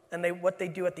and what they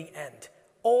do at the end.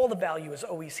 All the value is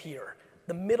always here.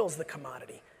 The middle's the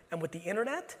commodity. And with the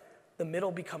internet, the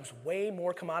middle becomes way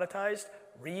more commoditized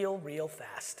real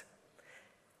fast.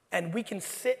 And we can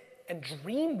sit and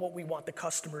dream what we want the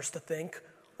customers to think,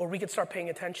 or we can start paying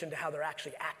attention to how they're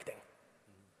actually acting.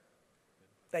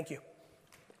 Thank you.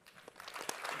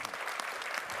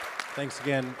 Thanks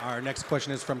again. Our next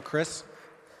question is from Chris.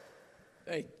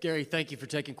 Hey, Gary, thank you for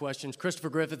taking questions. Christopher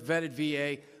Griffith, vetted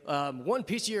VA. One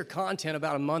piece of your content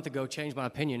about a month ago changed my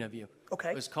opinion of you. Okay.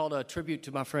 It was called a tribute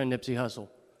to my friend Nipsey Hussle.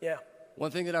 Yeah.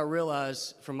 One thing that I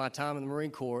realized from my time in the Marine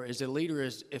Corps is that a leader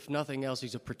is, if nothing else,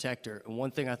 he's a protector. And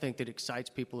one thing I think that excites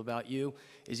people about you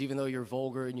is even though you're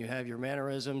vulgar and you have your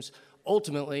mannerisms,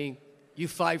 ultimately, you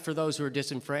fight for those who are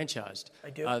disenfranchised. I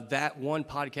do. That one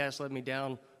podcast led me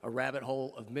down a rabbit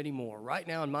hole of many more. Right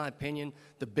now, in my opinion,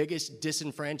 the biggest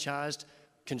disenfranchised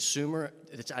consumer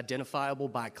that's identifiable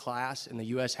by class in the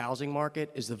U.S. housing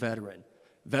market is the veteran.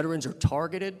 Veterans are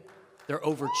targeted. They're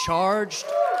overcharged.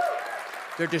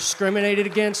 They're discriminated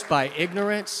against by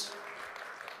ignorance.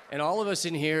 And all of us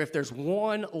in here, if there's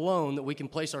one loan that we can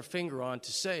place our finger on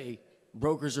to say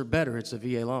brokers are better, it's a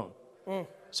VA loan.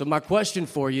 So my question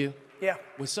for you,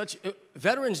 with such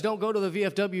veterans don't go to the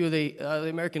VFW or the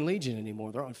American Legion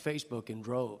anymore. They're on Facebook in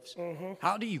droves.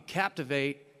 How do you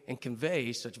captivate and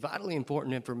convey such vitally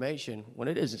important information when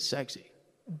it isn't sexy?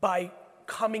 By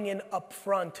coming in up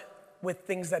front with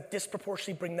things that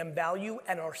disproportionately bring them value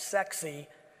and are sexy,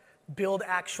 build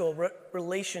actual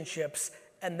relationships,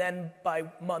 and then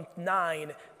by month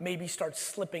 9, maybe start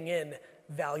slipping in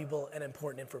valuable and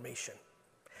important information.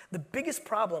 The biggest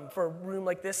problem for a room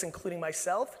like this, including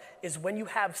myself, is when you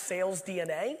have sales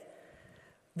DNA,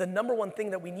 the number one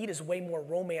thing that we need is way more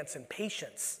romance and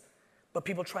patience. But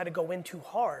people try to go in too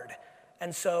hard.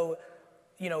 And so,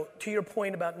 you know, to your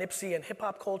point about Nipsey and hip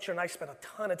hop culture, and I spent a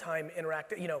ton of time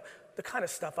interacting, you know, the kind of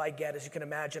stuff I get, as you can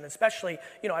imagine, especially,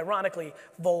 you know, ironically,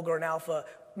 Vulgar and Alpha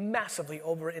massively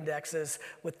over-indexes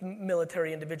with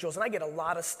military individuals, and I get a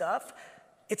lot of stuff.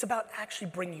 It's about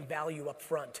actually bringing value up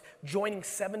front, joining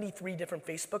 73 different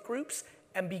Facebook groups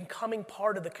and becoming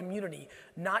part of the community,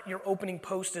 not your opening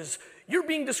post is, you're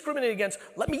being discriminated against,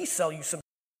 let me sell you some.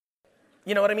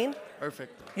 You know what I mean?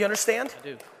 Perfect. You understand? I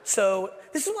do. So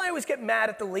this is why I always get mad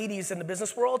at the ladies in the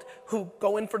business world who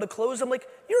go in for the close. I'm like,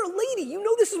 you're a lady. You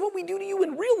know this is what we do to you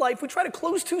in real life. We try to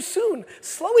close too soon.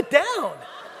 Slow it down.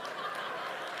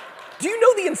 Do you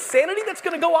know the insanity that's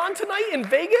going to go on tonight in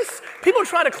Vegas? People are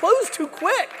trying to close too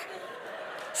quick.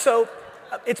 So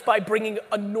it's by bringing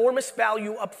enormous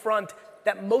value up front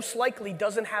that most likely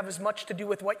doesn't have as much to do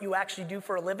with what you actually do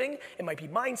for a living. It might be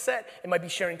mindset. It might be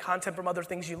sharing content from other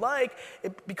things you like.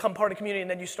 It become part of the community, and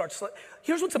then you start.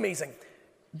 Here's what's amazing.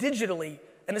 Digitally,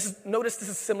 and notice this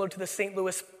is similar to the St.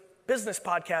 Louis business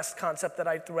podcast concept that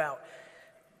I threw out.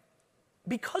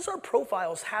 Because our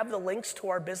profiles have the links to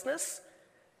our business,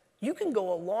 you can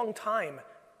go a long time,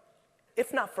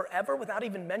 if not forever, without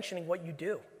even mentioning what you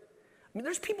do. I mean,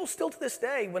 there's people still to this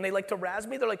day, when they like to razz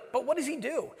me, they're like, but what does he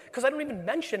do? Because I don't even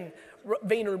mention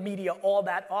VaynerMedia all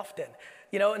that often,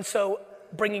 you know? And so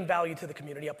bringing value to the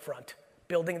community up front,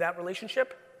 building that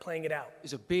relationship, playing it out.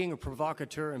 Is being a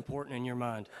provocateur important in your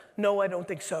mind? No, I don't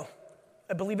think so.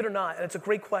 Believe it or not, and it's a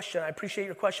great question. I appreciate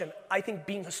your question. I think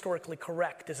being historically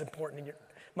correct is important in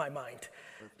my mind.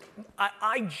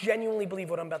 I genuinely believe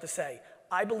what I'm about to say.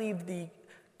 I believe the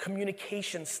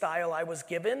communication style I was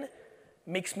given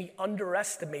makes me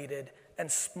underestimated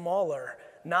and smaller,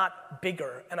 not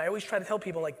bigger. And I always try to tell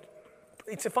people, like,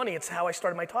 it's funny, it's how I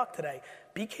started my talk today.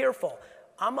 Be careful.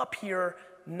 I'm up here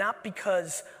not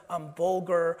because I'm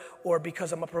vulgar or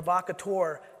because I'm a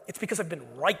provocateur. It's because I've been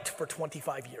right for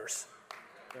 25 years.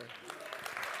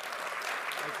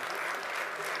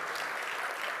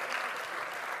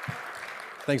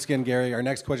 Thanks again, Gary. Our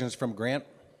next question is from Grant.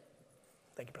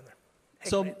 Thank you, brother. Hey,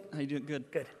 So, Grant. how you doing?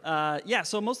 Good. Good. Yeah,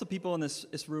 so most of the people in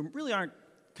this room really aren't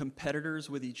competitors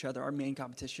with each other. Our main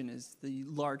competition is the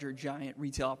larger, giant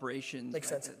retail operations.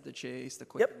 Makes right? sense. The Chase, the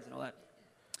Quickens, and all that.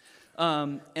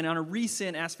 And on a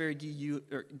recent Ask Gary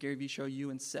Vee show, you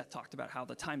and Seth talked about how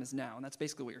the time is now, and that's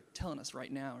basically what you're telling us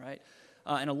right now, right?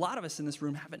 And a lot of us in this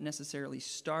room haven't necessarily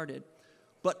started,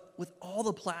 but with all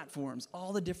the platforms,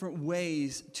 all the different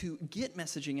ways to get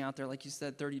messaging out there, like you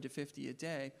said, 30 to 50 a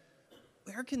day,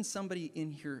 where can somebody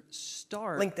in here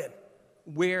start? LinkedIn.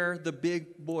 Where the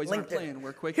big boys aren't LinkedIn. playing,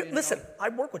 where Quicken. Here, listen, I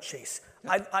work with Chase.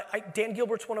 Dan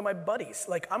Gilbert's one of my buddies.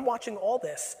 Like, I'm watching all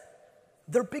this.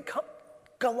 They're big.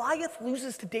 Goliath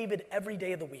loses to David every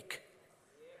day of the week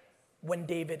when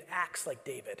David acts like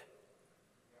David.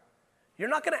 You're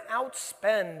not going to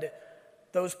outspend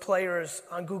those players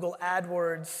on Google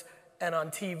AdWords and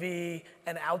on TV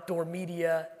and outdoor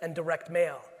media and direct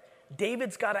mail.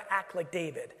 David's got to act like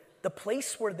David. The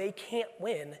place where they can't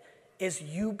win is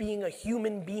you being a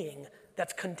human being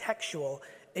that's contextual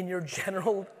in your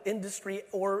general industry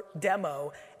or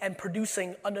demo and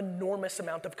producing an enormous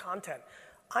amount of content.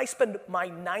 I spend my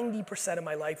 90% of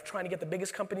my life trying to get the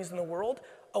biggest companies in the world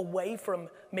away from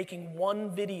making one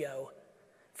video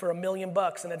for $1 million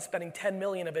and then spending 10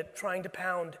 million of it trying to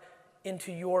pound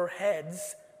into your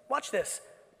heads. Watch this.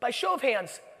 By show of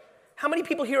hands, how many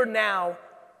people here now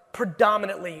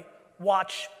predominantly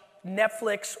watch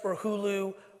Netflix or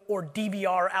Hulu or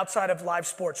DVR outside of live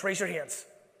sports? Raise your hands.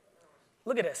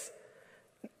 Look at this.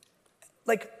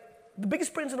 Like, the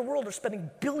biggest brands in the world are spending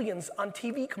billions on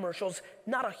TV commercials.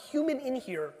 Not a human in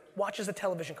here watches a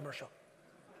television commercial.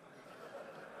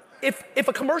 If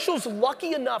a commercial's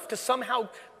lucky enough to somehow,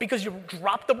 because you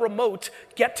dropped the remote,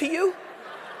 get to you,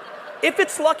 if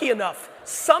it's lucky enough,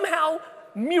 somehow,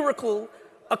 miracle,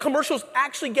 a commercial's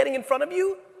actually getting in front of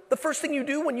you, the first thing you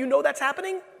do when you know that's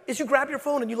happening is you grab your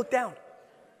phone and you look down.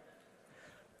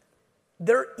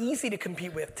 They're easy to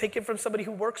compete with. Take it from somebody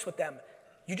who works with them.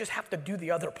 You just have to do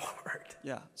the other part.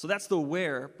 Yeah, so that's the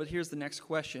where, but here's the next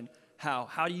question. How?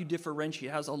 How do you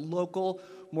differentiate? How does a local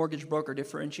mortgage broker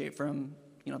differentiate from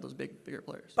those bigger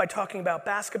players? By talking about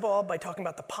basketball, by talking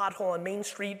about the pothole on Main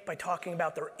Street, by talking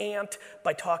about their aunt,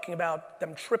 by talking about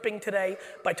them tripping today,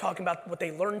 by talking about what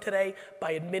they learned today,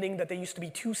 by admitting that they used to be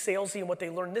too salesy in what they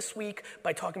learned this week,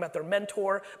 by talking about their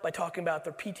mentor, by talking about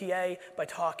their PTA, by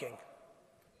talking.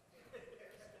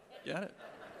 Got it.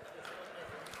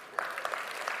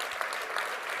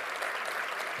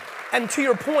 And to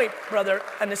your point, brother,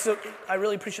 and I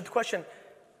really appreciate the question,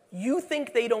 you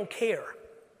think they don't care.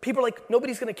 People are like,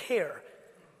 nobody's gonna care.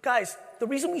 Guys, the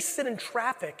reason we sit in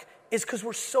traffic is because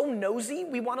we're so nosy,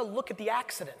 we wanna look at the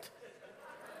accident.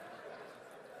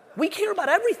 We care about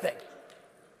everything.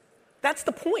 That's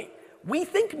the point. We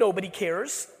think nobody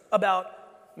cares about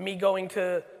me going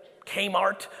to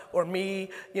Kmart or me,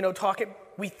 talking.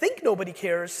 We think nobody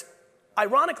cares.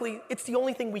 Ironically, it's the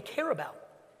only thing we care about.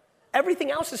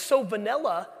 Everything else is so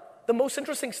vanilla. The most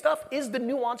interesting stuff is the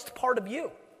nuanced part of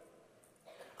you.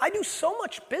 I do so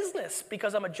much business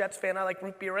because I'm a Jets fan. I like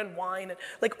root beer and wine and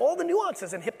like all the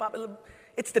nuances and hip hop.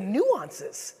 It's the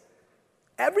nuances.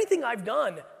 Everything I've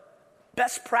done,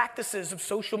 best practices of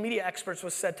social media experts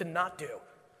was said to not do.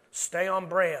 Stay on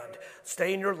brand.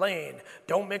 Stay in your lane.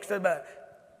 Don't mix them up.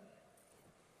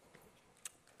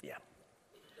 Yeah.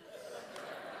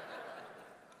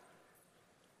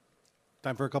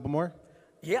 Time for a couple more?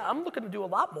 Yeah, I'm looking to do a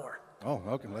lot more. Oh,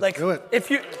 okay, let's do it.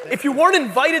 If you weren't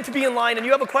invited to be in line and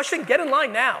you have a question, get in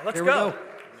line now. Let's Here we go.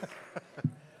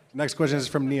 Next question is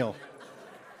from Neil.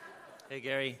 Hey,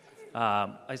 Gary.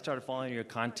 I started following your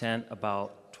content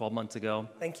about 12 months ago.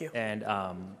 Thank you. And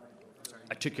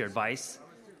I took your advice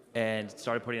and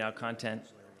started putting out content.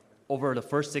 Over the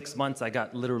first 6 months, I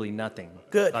got literally nothing.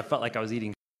 Good. I felt like I was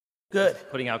eating. Good.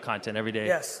 Putting out content every day.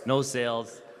 Yes. No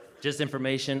sales, just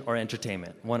information or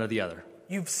entertainment, one or the other.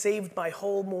 You've saved my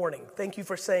whole morning. Thank you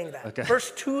for saying that. Okay.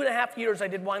 First 2.5 years I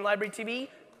did Wine Library TV,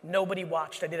 nobody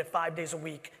watched. I did it 5 days a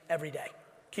week, every day.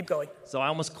 Keep going. So I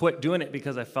almost quit doing it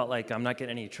because I felt like I'm not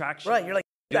getting any traction. Right, you're like,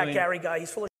 that Gary guy, he's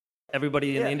full of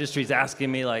Everybody in the industry is asking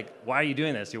me, like, why are you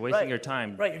doing this? You're wasting your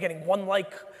time. Right, you're getting one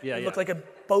like. Yeah, you look like a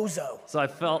bozo. So I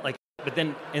felt like, but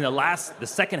then in the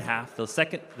second half, the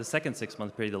second 6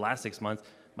 month period, the last 6 months,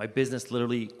 my business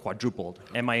literally quadrupled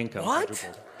and my income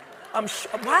quadrupled.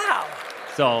 Wow.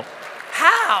 So.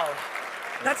 How?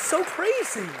 That's so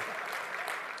crazy.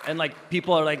 And like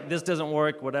people are like, this doesn't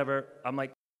work, whatever. I'm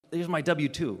like, here's my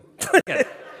W-2.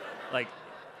 Like,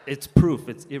 it's proof,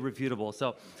 it's irrefutable.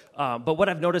 So, but what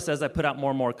I've noticed as I put out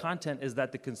more and more content is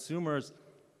that the consumers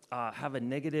have a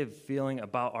negative feeling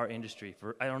about our industry.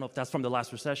 I don't know if that's from the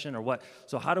last recession or what.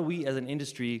 So how do we as an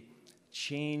industry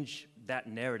change that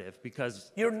narrative?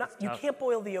 Because you can't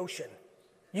boil the ocean.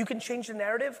 You can change the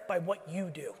narrative by what you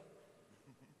do.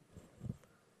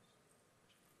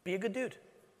 Be a good dude.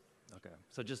 Okay,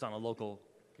 so just on a local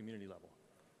community level.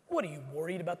 What are you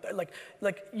worried about that? Like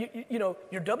you know,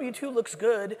 your W-2 looks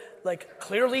good. Like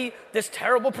clearly this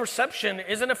terrible perception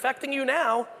isn't affecting you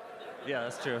now. Yeah,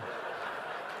 that's true.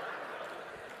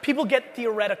 People get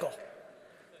theoretical.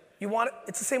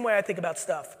 It's the same way I think about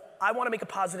stuff. I want to make a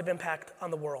positive impact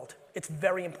on the world. It's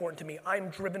very important to me. I'm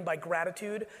driven by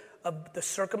gratitude of the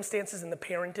circumstances and the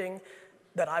parenting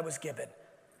that I was given.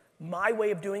 My way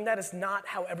of doing that is not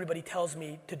how everybody tells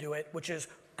me to do it, which is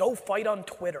go fight on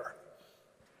Twitter.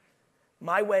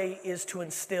 My way is to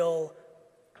instill,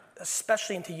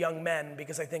 especially into young men,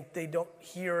 because I think they don't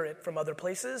hear it from other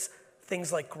places,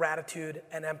 things like gratitude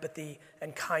and empathy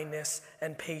and kindness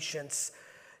and patience.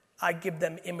 I give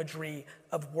them imagery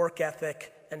of work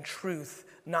ethic and truth,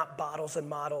 not bottles and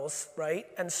models, right?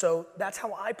 And so that's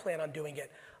how I plan on doing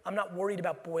it. I'm not worried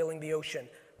about boiling the ocean.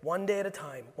 one day at a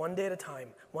time, one day at a time,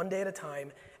 one day at a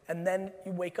time, and then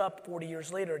you wake up 40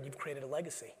 years later and you've created a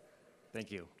legacy.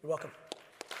 Thank you. You're welcome.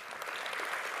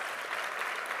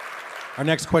 Our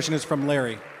next question is from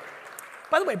Larry.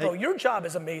 By the way, bro, your job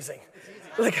is amazing.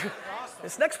 Like,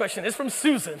 this next question is from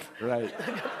Susan. Right.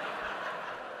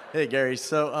 Hey, Gary.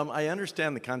 So I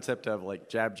understand the concept of like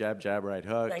jab, jab, jab, right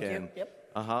hook. Thank and, you.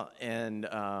 Yep.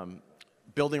 And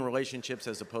building relationships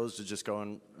as opposed to just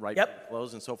going right Yep.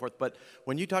 flows and so forth. But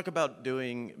when you talk about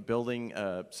doing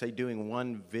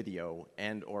one video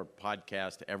and or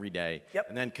podcast every day, Yep.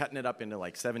 and then cutting it up into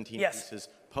like 17 Yes. pieces,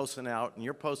 posting out, and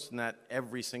you're posting that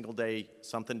every single day,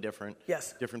 something different.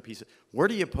 Yes. Different pieces. Where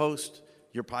do you post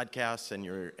your podcasts and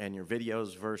your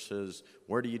videos versus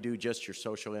where do you do just your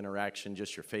social interaction,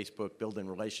 just your Facebook, building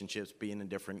relationships, being in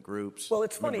different groups, Well,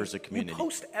 it's funny. members of community? You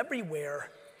post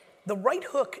everywhere. The right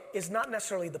hook is not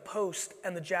necessarily the post,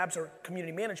 and the jabs are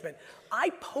community management. I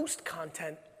post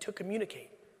content to communicate.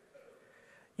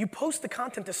 You post the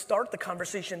content to start the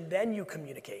conversation, then you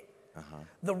communicate.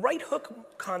 The right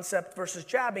hook concept versus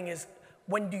jabbing is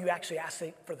when do you actually ask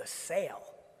for the sale?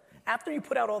 After you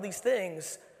put out all these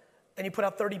things, and you put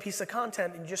out 30 pieces of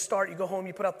content, and you go home,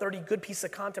 you put out 30 good pieces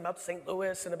of content about St.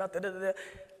 Louis and about da-da-da-da.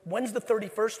 When's the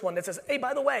 31st one that says, hey,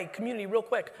 by the way, community, real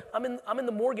quick, I'm in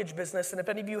the mortgage business, and if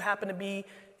any of you happen to be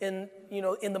in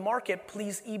the market,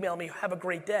 please email me. Have a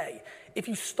great day. If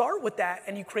you start with that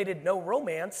and you created no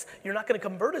romance, you're not going to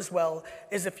convert as well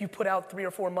as if you put out 3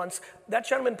 or 4 months. That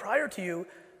gentleman prior to you,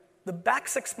 the back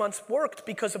 6 months worked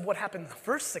because of what happened in the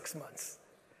first 6 months.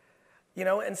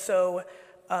 And so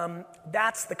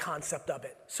that's the concept of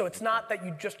it. So it's not that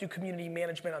you just do community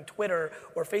management on Twitter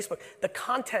or Facebook. The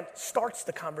content starts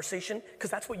the conversation because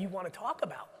that's what you want to talk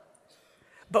about.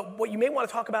 But what you may want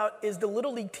to talk about is the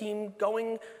Little League team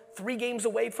going 3 games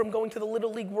away from going to the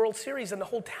Little League World Series and the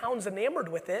whole town's enamored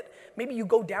with it. Maybe you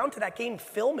go down to that game,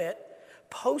 film it,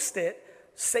 post it,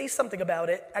 say something about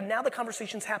it, and now the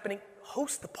conversation's happening.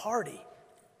 Host the party.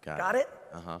 Got it?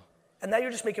 And now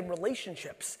you're just making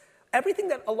relationships. Everything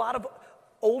that a lot of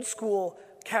old school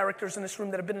characters in this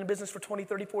room that have been in business for 20,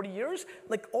 30, 40 years,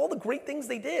 like all the great things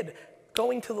they did,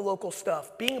 going to the local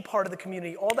stuff, being a part of the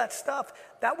community, all that stuff,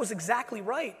 that was exactly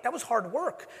right. That was hard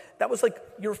work. That was like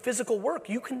your physical work.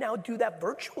 You can now do that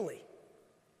virtually.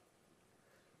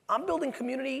 I'm building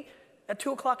community at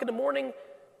 2 o'clock in the morning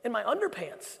in my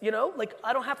underpants, Like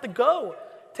I don't have to go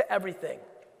to everything.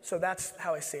 So that's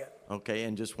how I see it. Okay,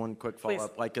 and just one quick Please.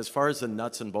 follow-up. Like as far as the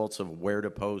nuts and bolts of where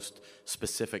to post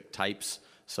specific types.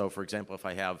 So for example, if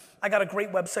I have... I got a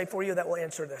great website for you that will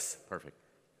answer this. Perfect.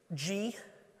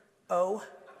 G-O-O.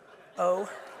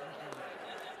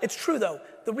 It's true though.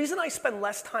 The reason I spend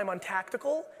less time on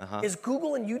tactical is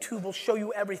Google and YouTube will show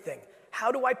you everything.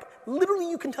 Literally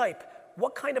you can type,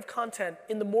 what kind of content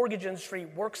in the mortgage industry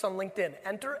works on LinkedIn?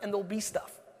 Enter and there'll be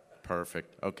stuff.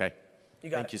 Perfect, okay. You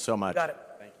got it. Thank you so much. You got it.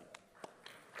 Thank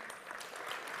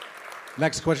you.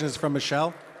 Next question is from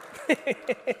Michelle.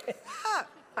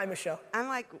 Hi, Michelle. I'm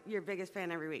like your biggest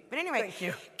fan every week. But anyway, Thank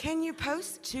you. Can you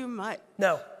post too much?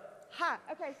 No.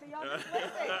 Okay, so y'all just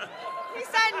listen. He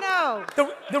said no.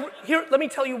 Here, let me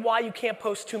tell you why you can't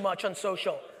post too much on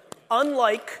social.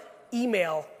 Unlike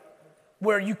email,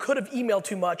 where you could have emailed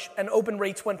too much and open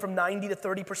rates went from 90 to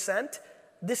 30%,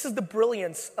 this is the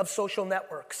brilliance of social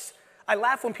networks. I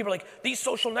laugh when people are like, these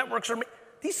social networks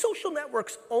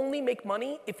only make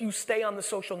money if you stay on the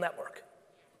social network.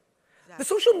 The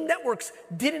social networks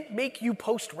didn't make you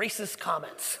post racist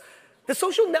comments. The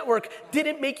social network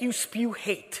didn't make you spew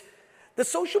hate. The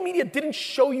social media didn't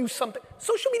show you something.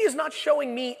 Social media is not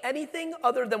showing me anything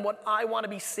other than what I want to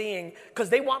be seeing because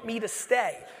they want me to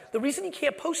stay. The reason you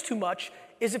can't post too much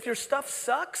is if your stuff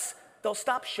sucks, they'll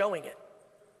stop showing it.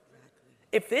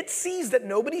 If it sees that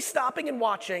nobody's stopping and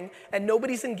watching and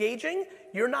nobody's engaging,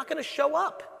 you're not going to show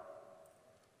up.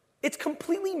 It's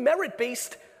completely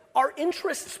merit-based. Our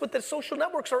interests with the social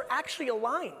networks are actually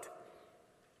aligned.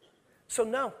 So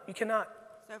no, you cannot.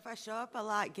 So if I show up a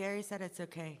lot, Gary said it's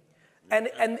okay.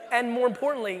 And more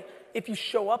importantly, if you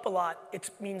show up a lot, it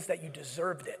means that you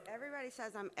deserved it. Everybody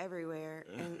says I'm everywhere.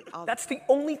 And all That's the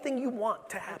only thing you want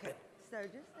to happen. Okay. So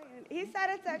just saying, he said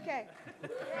it's okay.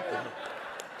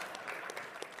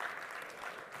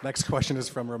 Next question is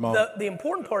from Ramon. The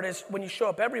important part is when you show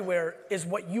up everywhere is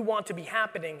what you want to be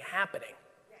happening.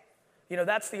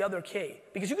 That's the other key.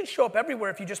 Because you can show up everywhere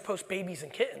if you just post babies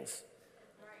and kittens.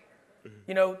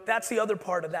 That's the other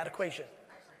part of that equation.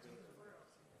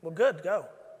 Well, good, go.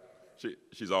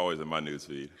 She's always in my news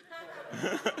feed.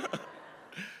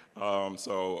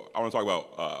 So I want to talk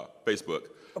about Facebook.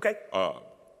 Okay.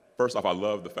 First off, I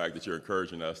love the fact that you're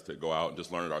encouraging us to go out and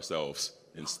just learn it ourselves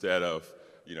instead of,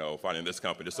 finding this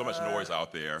company. There's so much noise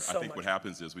out there. So I think what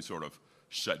happens is we sort of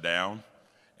shut down,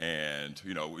 and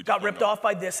we got ripped off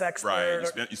by this expert.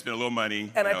 Right. You spend a little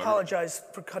money. And I apologize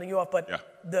for cutting you off,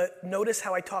 but notice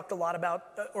how I talked a lot about,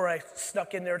 or I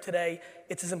snuck in there today.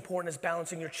 It's as important as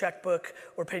balancing your checkbook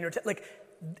or paying your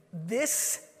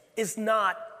this is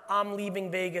not. I'm leaving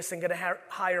Vegas and going to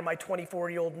hire my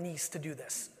 24-year-old niece to do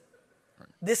this. Right.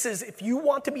 This is, if you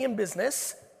want to be in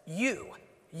business, you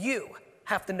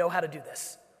have to know how to do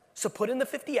this. So put in the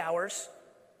 50 hours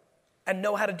and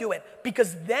know how to do it,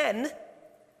 because then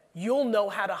you'll know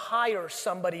how to hire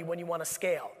somebody when you want to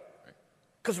scale.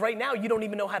 Because right now you don't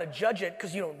even know how to judge it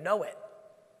because you don't know it.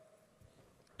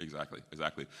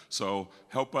 Exactly. So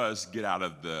help us get out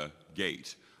of the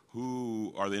gate.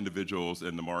 Who are the individuals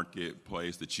in the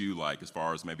marketplace that you like, as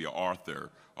far as maybe an author?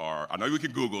 Or I know we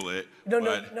can Google it.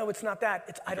 No, it's not that.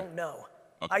 It's I don't know.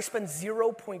 Okay. I spend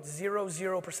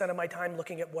 0.00% of my time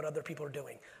looking at what other people are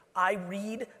doing. I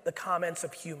read the comments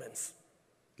of humans.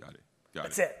 Got it.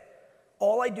 That's it.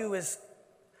 All I do is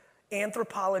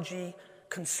anthropology,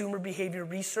 consumer behavior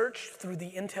research through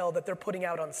the intel that they're putting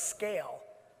out on scale.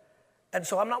 And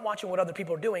so I'm not watching what other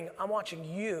people are doing. I'm watching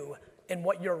you and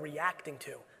what you're reacting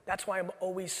to. That's why I'm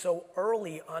always so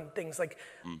early on things like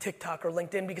TikTok or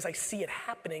LinkedIn, because I see it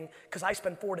happening, because I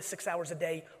spend 4 to 6 hours a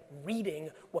day reading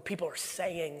what people are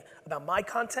saying about my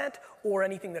content or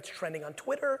anything that's trending on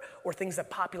Twitter or things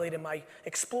that populate in my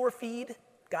Explore feed.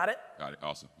 Got it? Got it.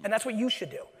 Awesome. And that's what you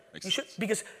should do.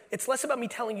 Because it's less about me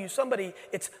telling you somebody,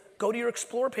 it's go to your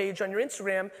Explore page on your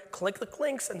Instagram, click the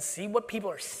links, and see what people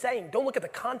are saying. Don't look at the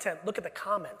content, look at the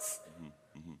comments.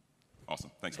 Awesome.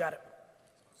 Thanks. Got it.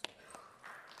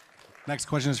 Next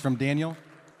question is from Daniel.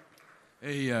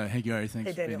 Hey Gary,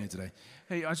 thanks for being here today.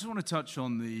 Hey, I just want to touch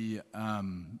on the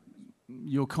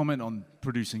your comment on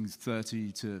producing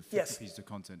 30 to 50 pieces of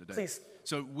content a day. Please.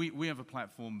 So we have a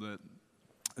platform that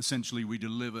essentially we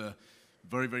deliver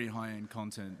very, very high-end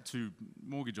content to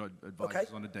mortgage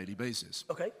advisors on a daily basis.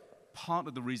 Okay. Part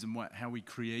of the reason how we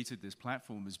created this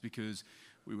platform is because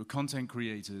we were content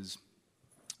creators,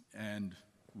 and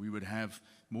we would have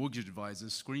mortgage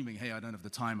advisors screaming, hey, I don't have the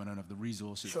time, I don't have the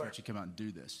resources to actually come out and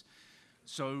do this.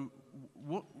 So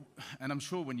and I'm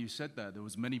sure when you said that, there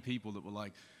was many people that were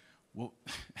like, well,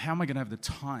 how am I going to have the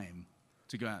time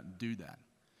to go out and do that?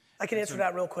 I can answer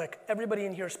that real quick. Everybody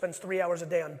in here spends 3 hours a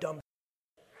day on dumb.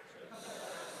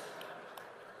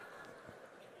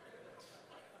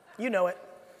 You know it.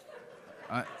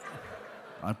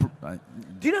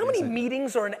 Do you know how many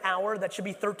meetings are an hour that should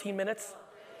be 13 minutes?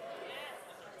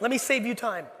 Let me save you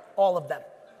time. All of them.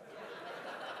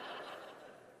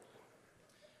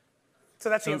 So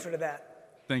that's the answer to that.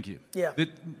 Thank you. Yeah.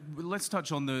 Let's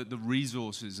touch on the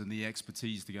resources and the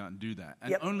expertise to go out and do that.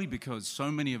 And only because so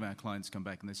many of our clients come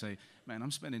back and they say, man,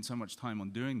 I'm spending so much time on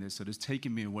doing this that it's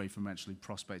taken me away from actually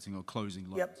prospecting or closing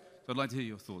loans. So I'd like to hear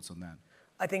your thoughts on that.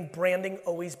 I think branding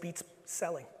always beats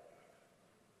selling.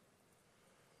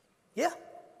 Yeah.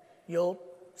 You'll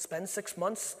spend 6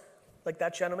 months, like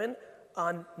that gentleman,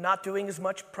 on not doing as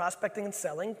much prospecting and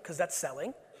selling, because that's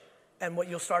selling. And what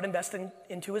you'll start investing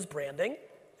into is branding.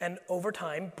 And over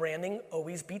time, branding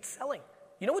always beats selling.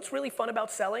 You know what's really fun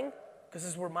about selling? Because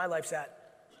this is where my life's at.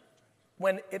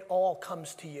 When it all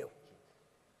comes to you.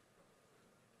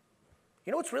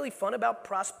 You know what's really fun about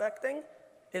prospecting?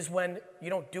 Is when you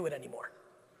don't do it anymore.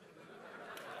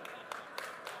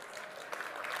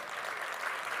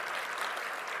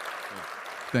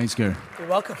 Thanks, Gary. You're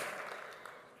welcome.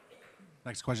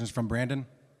 Next question is from Brandon.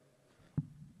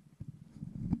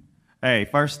 Hey,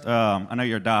 first, I know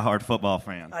you're a diehard football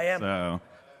fan. I am. So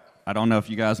I don't know if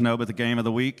you guys know, but the game of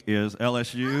the week is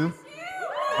LSU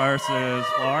versus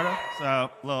Florida. So a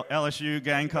little LSU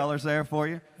gang colors there for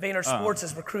you. Vayner Sports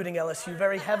is recruiting LSU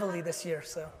very heavily this year.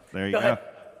 So there you go.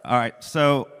 All right.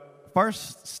 So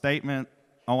first statement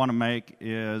I want to make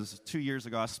is 2 years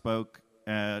ago I spoke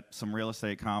at some real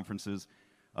estate conferences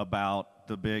about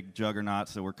the big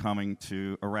juggernauts that were coming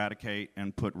to eradicate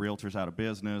and put realtors out of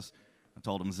business. I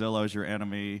told them Zillow's your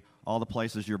enemy. All the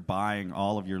places you're buying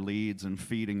all of your leads and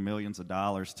feeding millions of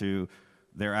dollars to,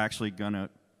 they're actually going to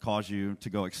cause you to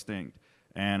go extinct.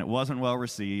 And it wasn't well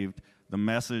received. The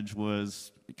message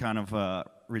was kind of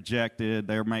rejected.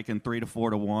 They're making 3 to 4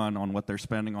 to 1 on what they're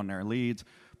spending on their leads.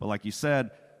 But like you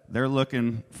said, they're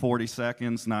looking 40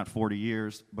 seconds, not 40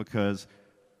 years, because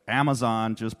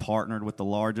Amazon just partnered with the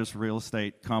largest real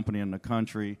estate company in the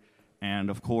country, and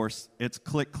of course, it's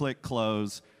click, click,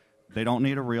 close. They don't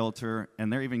need a realtor,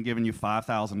 and they're even giving you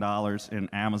 $5,000 in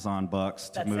Amazon bucks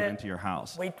to move into your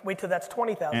house. Wait till that's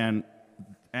 $20,000. And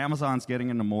Amazon's getting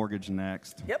into mortgage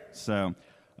next. Yep. So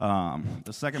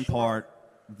the second part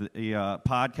the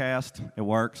podcast, it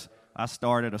works. I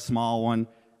started a small one,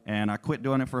 and I quit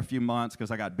doing it for a few months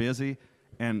because I got busy.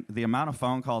 And the amount of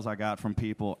phone calls I got from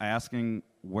people asking,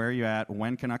 where are you at,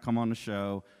 when can I come on the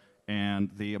show,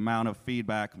 and the amount of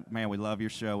feedback, man, we love your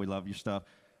show, we love your stuff,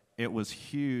 it was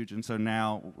huge. And so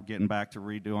now we're getting back to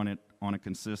redoing it on a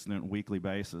consistent weekly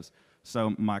basis.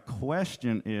 So my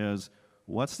question is,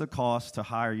 what's the cost to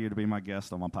hire you to be my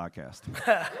guest on my podcast?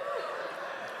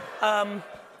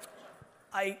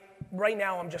 Right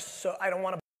now I'm just so, I don't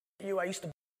want to you. I used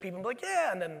to people and be like,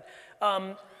 yeah, and then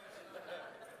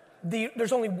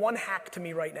there's only one hack to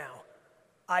me right now.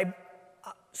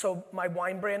 So my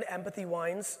wine brand, Empathy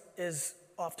Wines, is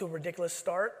off to a ridiculous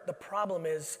start. The problem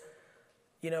is,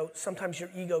 sometimes your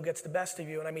ego gets the best of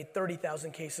you, and I made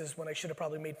 30,000 cases when I should have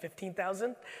probably made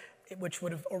 15,000, which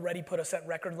would have already put us at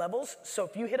record levels. So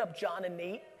if you hit up John and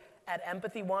Nate at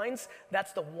Empathy Wines,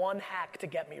 that's the one hack to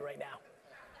get me right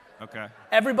now. Okay.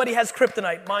 Everybody has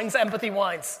kryptonite. Mine's Empathy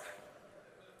Wines.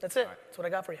 That's it. That's what I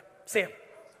got for you. See ya.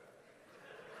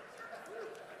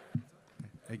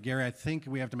 Hey, Gary, I think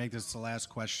we have to make this the last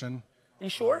question. You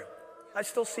sure? I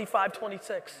still see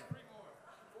 526.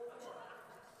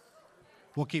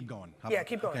 We'll keep going. Yeah,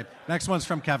 keep going. Okay. Next one's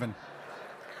from Kevin.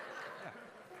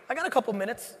 I got a couple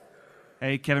minutes.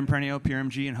 Hey, Kevin Pernio,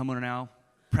 PRMG and Homeowner Now.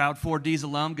 Proud 4Ds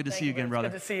alum. Good to see you again, brother.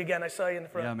 Good to see you again. I saw you in the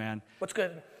front. Yeah, man. What's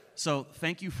good? So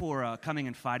thank you for coming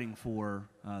and fighting for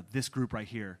this group right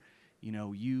here.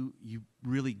 You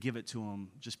really give it to them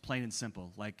just plain and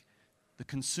simple. Like, the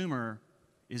consumer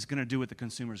is going to do what the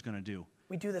consumer is going to do.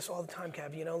 We do this all the time,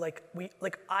 Kev.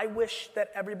 I wish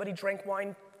that everybody drank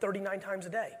wine 39 times a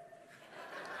day.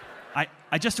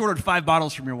 I just ordered 5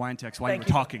 bottles from your wine text while you were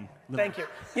talking. Thank you.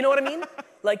 You know what I mean?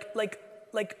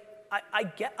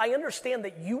 I understand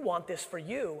that you want this for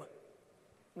you.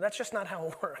 That's just not how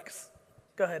it works.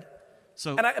 Go ahead.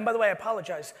 So, and by the way, I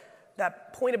apologize.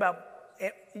 That point about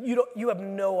you have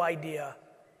no idea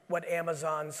what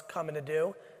Amazon's coming to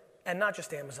do, and not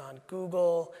just Amazon,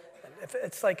 Google.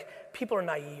 It's like people are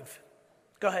naive.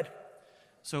 Go ahead.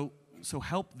 So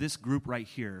help this group right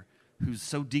here, who's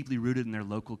so deeply rooted in their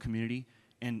local community,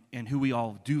 and who we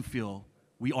all do feel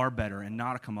we are better and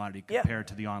not a commodity compared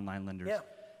to the online lenders. Yeah.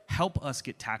 Help us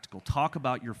get tactical. Talk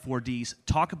about your 4Ds.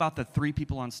 Talk about the 3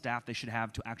 people on staff they should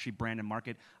have to actually brand and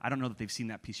market. I don't know that they've seen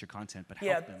that piece of your content, but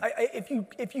help them.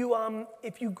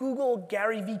 If you Google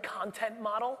Gary V content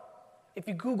model,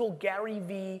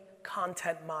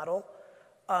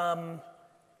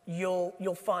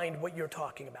 you'll find what you're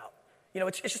talking about.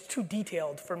 It's just too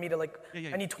detailed for me to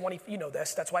I need 20. You know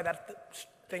this. That's why that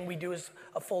thing we do is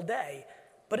a full day.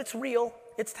 But it's real.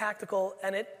 It's tactical,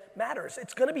 and it matters.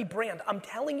 It's going to be brand. I'm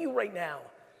telling you right now,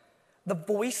 the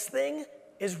voice thing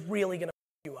is really going to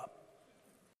you up.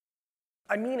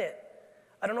 I mean it.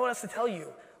 I don't know what else to tell you.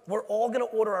 We're all going to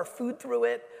order our food through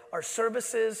it, our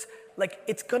services.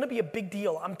 It's going to be a big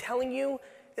deal. I'm telling you,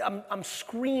 I'm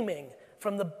screaming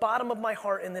from the bottom of my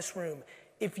heart in this room.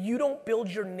 If you don't build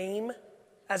your name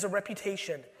as a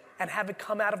reputation and have it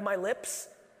come out of my lips,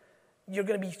 you're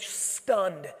going to be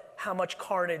stunned how much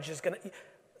carnage is going to,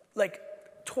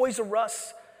 Toys R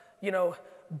Us,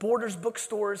 Borders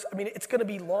bookstores. I mean, it's going to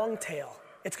be long tail.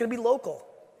 It's going to be local.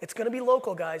 It's going to be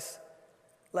local, guys.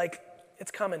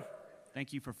 It's coming.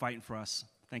 Thank you for fighting for us.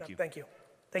 Thank you. Thank you.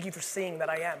 Thank you for seeing that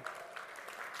I am.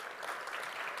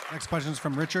 Next question is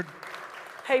from Richard.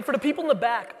 Hey, for the people in the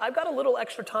back, I've got a little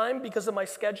extra time because of my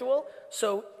schedule.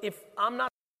 So if I'm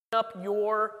not up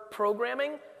your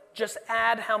programming, just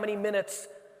add how many minutes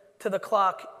to the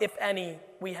clock, if any,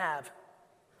 we have.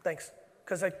 Thanks.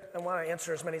 Because I want to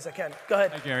answer as many as I can. Go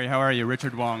ahead. Hi, Gary. How are you?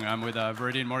 Richard Wong. I'm with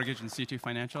Viridian Mortgage and C2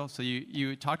 Financial. So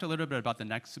you talked a little bit about the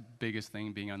next biggest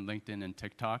thing being on LinkedIn and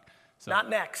TikTok. So not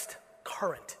next.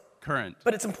 Current. Current.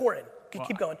 But it's important.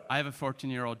 Keep going. I have a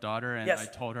 14-year-old daughter, and yes. I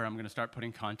told her I'm going to start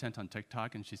putting content on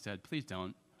TikTok, and she said, please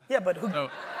don't. Yeah, but who... So,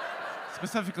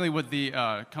 specifically with the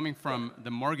coming from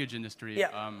the mortgage industry,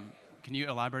 can you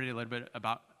elaborate a little bit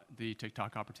about the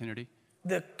TikTok opportunity?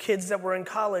 The kids that were in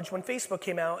college, when Facebook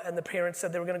came out and the parents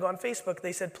said they were going to go on Facebook,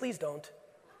 they said, please don't.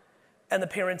 And the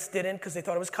parents didn't because they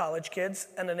thought it was college kids,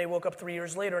 and then they woke up 3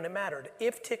 years later and it mattered.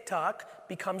 If TikTok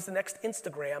becomes the next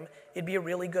Instagram, it'd be a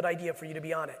really good idea for you to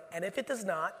be on it. And if it does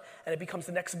not, and it becomes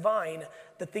the next Vine,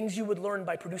 the things you would learn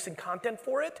by producing content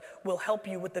for it will help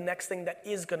you with the next thing that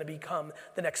is going to become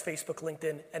the next Facebook,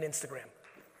 LinkedIn, and Instagram.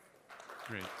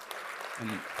 Great. And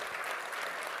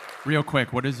real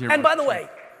quick, what is your... And by the way,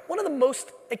 one of the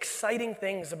most exciting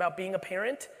things about being a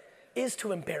parent is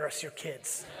to embarrass your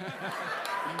kids.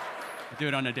 I do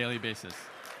it on a daily basis.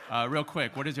 Real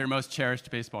quick, what is your most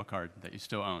cherished baseball card that you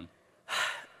still own?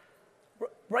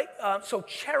 Right, So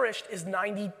cherished is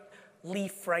 90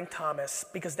 Leaf Frank Thomas,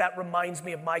 because that reminds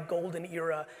me of my golden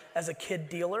era as a kid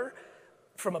dealer.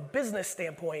 From a business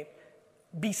standpoint,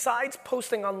 besides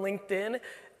posting on LinkedIn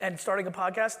and starting a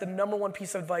podcast, the number one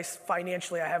piece of advice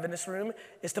financially I have in this room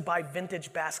is to buy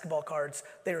vintage basketball cards.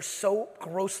 They are so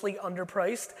grossly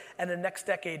underpriced, and in the next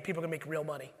decade, people are gonna make real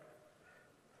money.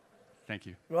 Thank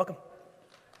you. You're welcome.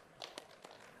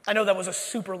 I know that was a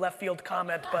super left field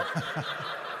comment, but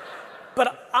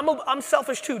but I'm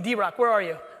selfish too. D-Rock, where are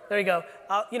you? There you go.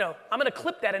 I'm going to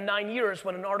clip that in 9 years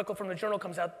when an article from the Journal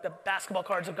comes out that basketball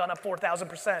cards have gone up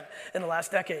 4,000% in the last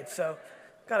decade. So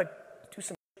got to do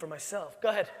some for myself. Go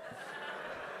ahead.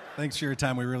 Thanks for your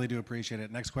time. We really do appreciate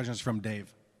it. Next question is from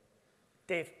Dave.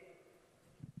 Dave.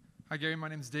 Hi, Gary. My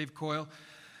name is Dave Coyle.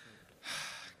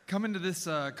 Coming to this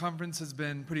conference has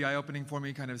been pretty eye-opening for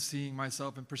me, kind of seeing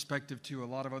myself in perspective to a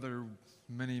lot of other,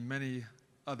 many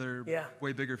other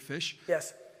way bigger fish.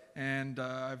 Yes. And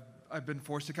I've been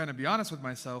forced to kind of be honest with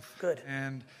myself. Good.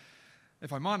 And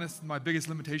if I'm honest, my biggest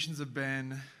limitations have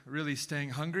been really staying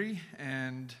hungry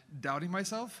and doubting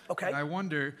myself. Okay. And I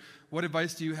wonder, what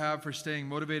advice do you have for staying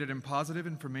motivated and positive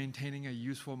and for maintaining a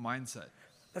useful mindset?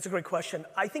 That's a great question.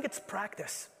 I think it's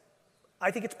practice.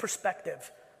 I think it's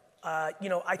perspective.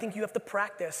 I think you have to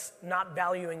practice not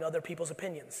valuing other people's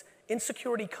opinions.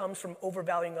 Insecurity comes from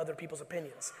overvaluing other people's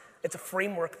opinions. It's a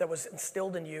framework that was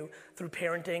instilled in you through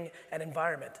parenting and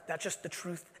environment. That's just the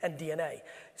truth and DNA.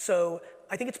 So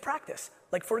I think it's practice.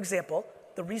 Like, for example,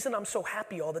 the reason I'm so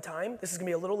happy all the time, this is gonna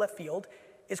be a little left field,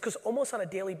 is because almost on a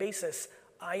daily basis,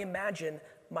 I imagine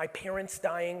my parents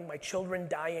dying, my children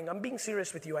dying. I'm being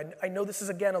serious with you. I know this is,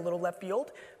 again, a little left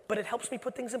field, but it helps me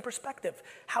put things in perspective.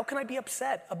 How can I be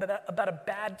upset about a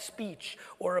bad speech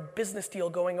or a business deal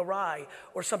going awry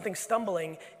or something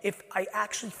stumbling if I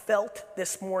actually felt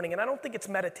this morning? And I don't think it's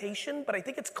meditation, but I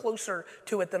think it's closer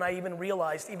to it than I even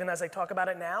realized, even as I talk about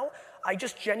it now. I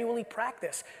just genuinely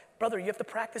practice. Brother, you have to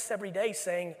practice every day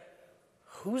saying,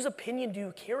 whose opinion do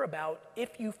you care about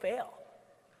if you fail?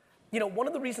 One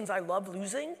of the reasons I love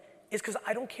losing is because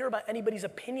I don't care about anybody's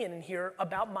opinion in here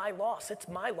about my loss. It's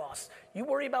my loss. You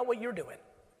worry about what you're doing.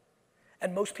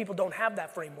 And most people don't have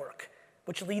that framework,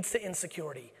 which leads to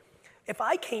insecurity. If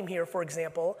I came here, for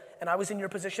example, and I was in your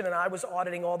position and I was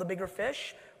auditing all the bigger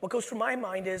fish, what goes through my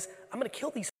mind is, I'm gonna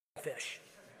kill these fish.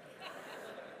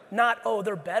 Not, oh,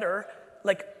 they're better.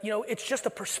 It's just a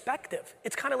perspective.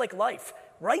 It's kind of like life.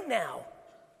 Right now,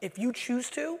 if you choose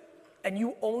to, and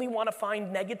you only want to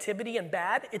find negativity and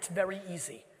bad, it's very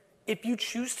easy. If you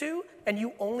choose to, and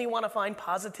you only want to find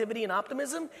positivity and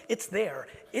optimism, it's there.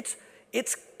 It's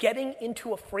getting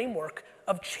into a framework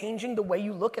of changing the way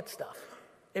you look at stuff.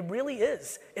 It really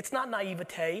is. It's not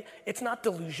naivete, it's not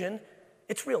delusion,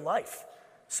 it's real life.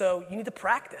 So you need to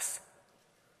practice.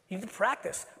 You need to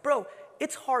practice. Bro,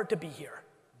 it's hard to be here.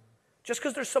 Just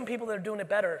because there's some people that are doing it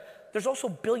better, there's also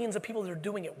billions of people that are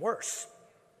doing it worse.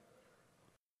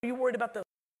 Are you worried about the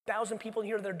 1,000 people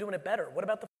here that are doing it better? What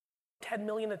about the 10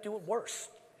 million that do it worse?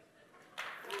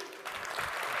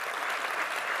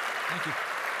 Thank you.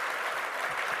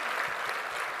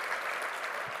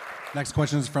 Next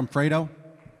question is from Fredo.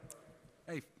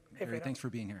 Hey, Hey, Gary, Fredo. thanks for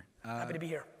being here. Happy to be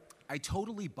here. I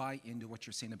totally buy into what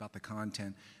you're saying about the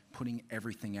content, putting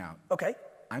everything out. Okay.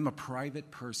 I'm a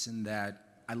private person that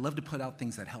I love to put out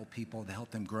things that help people, to help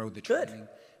them grow the Good. training.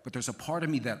 But there's a part of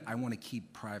me that I want to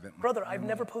keep private. Brother, I've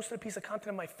never posted a piece of content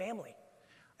in my family.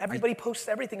 Everybody posts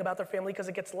everything about their family because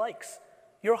it gets likes.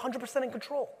 You're 100% in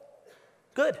control.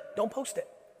 Good, don't post it.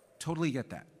 Totally get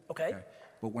that. Okay.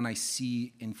 But when I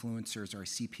see influencers or I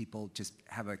see people just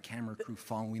have a camera crew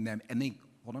following them and they,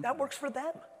 hold on. That works for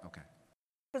them. Okay.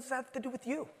 What does that have to do with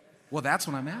you? Well, that's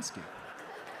what I'm asking.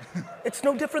 It's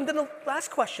no different than the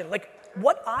last question. Like,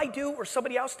 what I do or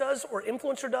somebody else does or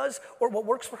influencer does or what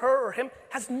works for her or him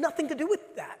has nothing to do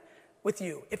with that, with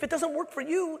you. If it doesn't work for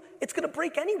you, it's gonna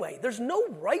break anyway. There's no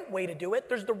right way to do it.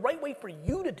 There's the right way for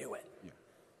you to do it. Yeah.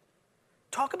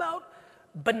 Talk about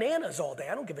bananas all day.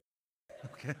 I don't give a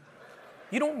Okay.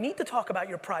 You don't need to talk about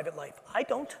your private life. I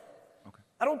don't. Okay.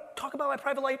 I don't talk about my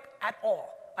private life at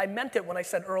all. I meant it when I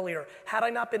said earlier, had I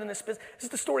not been in this business, this is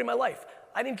the story of my life.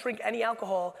 I didn't drink any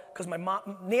alcohol because my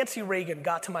mom, Nancy Reagan,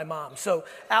 got to my mom. So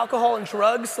alcohol and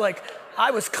drugs,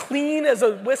 I was clean as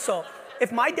a whistle.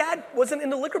 If my dad wasn't in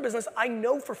the liquor business, I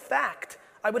know for fact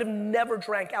I would have never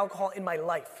drank alcohol in my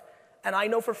life. And I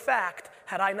know for fact,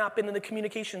 had I not been in the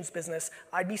communications business,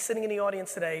 I'd be sitting in the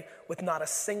audience today with not a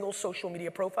single social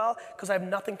media profile because I have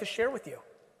nothing to share with you.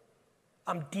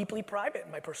 I'm deeply private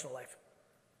in my personal life.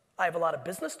 I have a lot of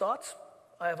business thoughts.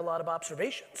 I have a lot of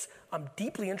observations. I'm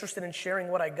deeply interested in sharing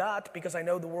what I got because I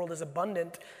know the world is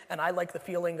abundant and I like the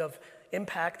feeling of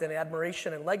impact and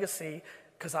admiration and legacy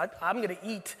because I'm going to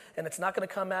eat and it's not going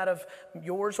to come out of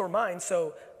yours or mine.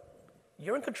 So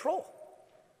you're in control.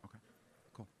 Okay,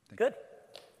 cool. Good.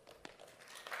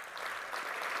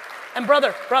 And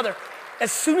brother,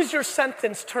 as soon as your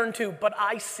sentence turned to, but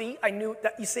I knew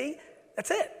that, you see, that's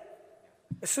it.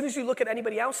 As soon as you look at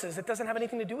anybody else's, it doesn't have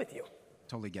anything to do with you.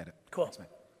 Totally get it. Cool. Thanks, man.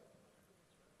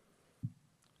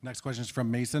 Next question is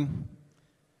from Mason.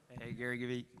 Hey, Gary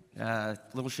Vee. A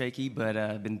little shaky, but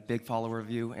I've been a big follower of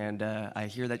you, and I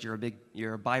hear that you're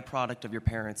a byproduct of your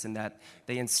parents, and that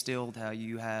they instilled how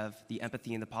you have the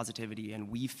empathy and the positivity, and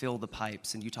we fill the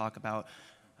pipes, and you talk about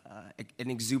an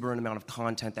exuberant amount of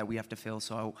content that we have to fill.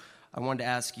 So I wanted to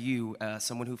ask you,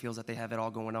 someone who feels that they have it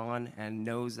all going on and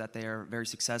knows that they are very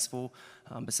successful,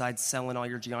 besides selling all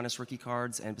your Giannis rookie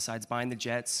cards and besides buying the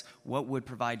jets, what would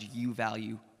provide you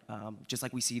value? Just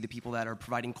like we see the people that are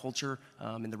providing culture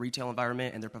in the retail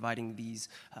environment and they're providing these,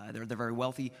 they're very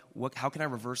wealthy. How can I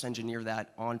reverse engineer that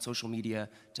on social media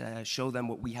to show them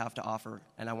what we have to offer?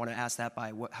 And I want to ask that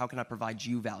by how can I provide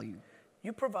you value?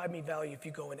 You provide me value if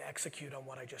you go and execute on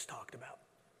what I just talked about.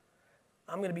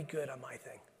 I'm going to be good on my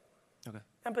thing. Okay.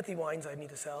 Empathy wines I need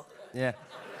to sell. Yeah.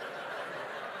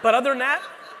 But other than that,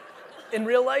 in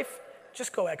real life,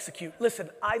 just go execute.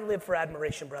 Listen, I live for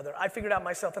admiration, brother. I figured out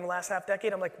myself in the last half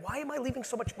decade. I'm like, why am I leaving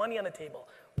so much money on the table?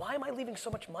 Why am I leaving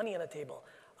so much money on the table?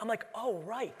 I'm like, oh,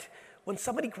 right. When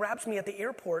somebody grabs me at the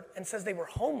airport and says they were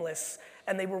homeless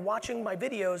and they were watching my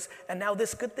videos and now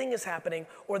this good thing is happening,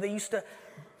 or they used to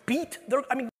beat their,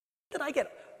 did I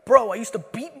get? Bro, I used to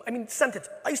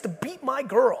beat my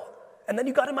girl. And then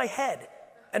you got in my head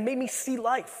and made me see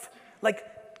life. Like,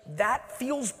 that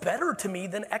feels better to me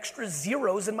than extra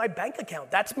zeros in my bank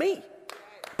account. That's me.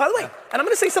 By the way, and I'm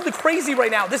going to say something crazy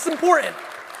right now. This is important.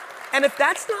 And if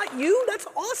that's not you, that's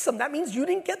awesome. That means you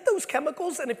didn't get those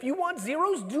chemicals. And if you want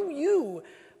zeros, do you.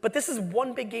 But this is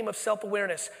one big game of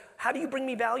self-awareness. How do you bring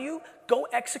me value? Go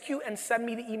execute and send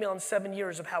me the email in 7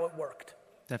 years of how it worked.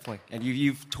 Definitely. And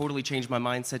you've totally changed my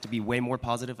mindset to be way more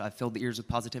positive. I've filled the ears with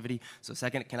positivity. So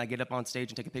second, can I get up on stage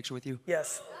and take a picture with you?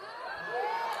 Yes.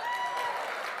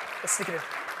 Let's stick it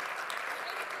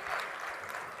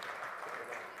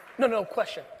in. No,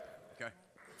 question. Okay.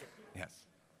 Yes.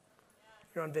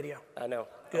 You're on video. I know.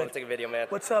 Good. I want to take a video, man.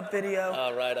 What's up, video?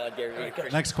 All right, Gary.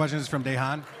 Next question is from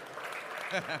Dehan.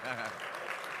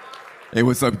 Hey,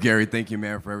 what's up, Gary? Thank you,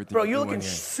 man, for everything. Bro, you're looking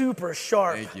super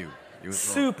sharp. Thank you.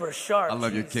 Super sharp. I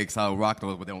love your kicks. I'll rock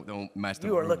those, but don't match the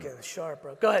You are groove. looking sharp,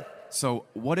 bro. Go ahead. So,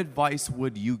 what advice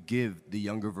would you give the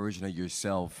younger version of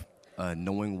yourself,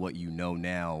 knowing what you know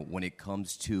now, when it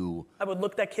comes to? I would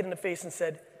look that kid in the face and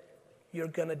said, "You're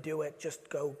gonna do it. Just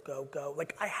go, go, go."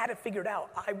 Like, I had it figured out.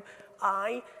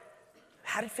 I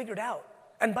had it figured out.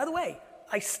 And by the way,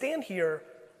 I stand here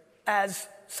as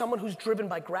someone who's driven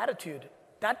by gratitude.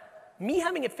 That me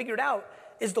having it figured out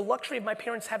is the luxury of my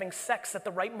parents having sex at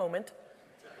the right moment.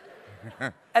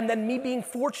 And then me being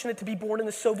fortunate to be born in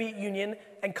the Soviet Union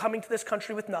and coming to this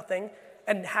country with nothing,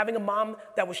 and having a mom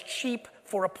that was cheap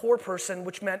for a poor person,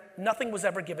 which meant nothing was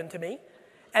ever given to me.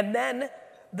 And then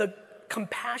the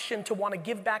compassion to want to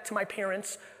give back to my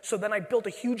parents. So then I built a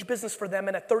huge business for them.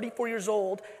 And at 34 years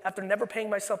old, after never paying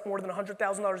myself more than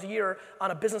 $100,000 a year on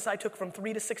a business I took from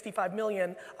 3 to 65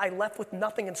 million, I left with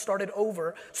nothing and started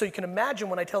over. So you can imagine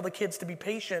when I tell the kids to be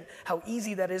patient, how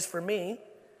easy that is for me.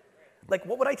 Like,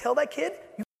 what would I tell that kid?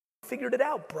 You figured it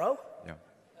out, bro. Yeah.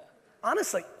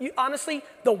 Honestly,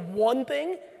 the one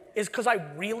thing is because I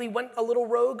really went a little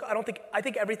rogue. I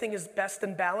think everything is best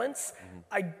in balance. Mm-hmm.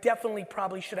 I definitely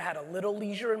probably should have had a little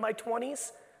leisure in my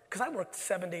 20s because I worked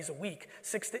 7 days a week,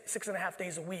 6.5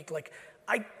 days a week. Like,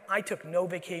 I took no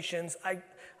vacations. I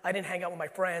didn't hang out with my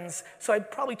friends. So I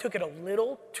probably took it a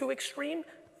little too extreme.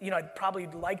 I'd probably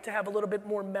like to have a little bit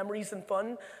more memories and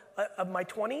fun of my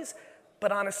 20s.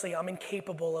 But honestly, I'm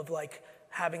incapable of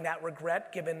having that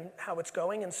regret given how it's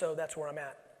going. And so that's where I'm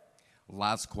at.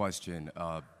 Last question,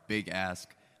 big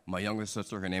ask. My younger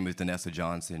sister, her name is Danessa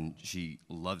Johnson. She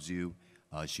loves you.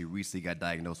 She recently got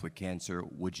diagnosed with cancer.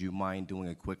 Would you mind doing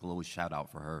a quick little shout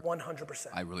out for her? 100%.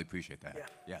 I really appreciate that.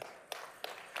 Yeah.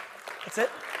 That's it.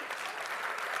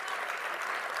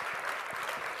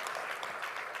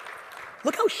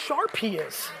 Look how sharp he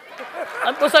is.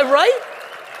 Was I right?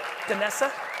 Danessa?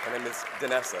 Her name is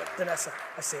Danessa. Danessa,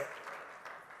 I see it.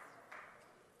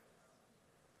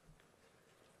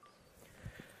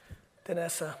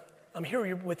 Danessa, I'm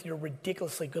here with your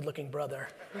ridiculously good-looking brother.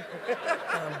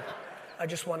 I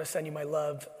just want to send you my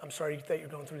love. I'm sorry that you're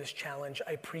going through this challenge.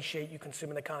 I appreciate you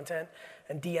consuming the content.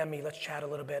 And DM me, let's chat a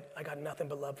little bit. I got nothing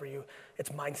but love for you. It's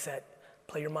mindset.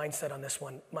 Play your mindset on this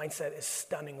one. Mindset is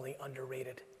stunningly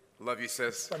underrated. Love you,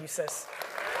 sis. Love you, sis.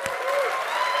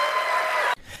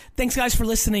 Thanks, guys, for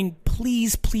listening.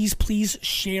 Please, please, please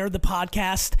share the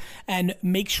podcast and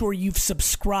make sure you've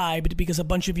subscribed, because a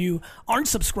bunch of you aren't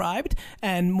subscribed.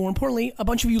 And more importantly, a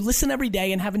bunch of you listen every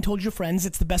day and haven't told your friends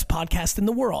it's the best podcast in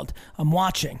the world. I'm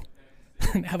watching.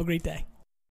 Have a great day.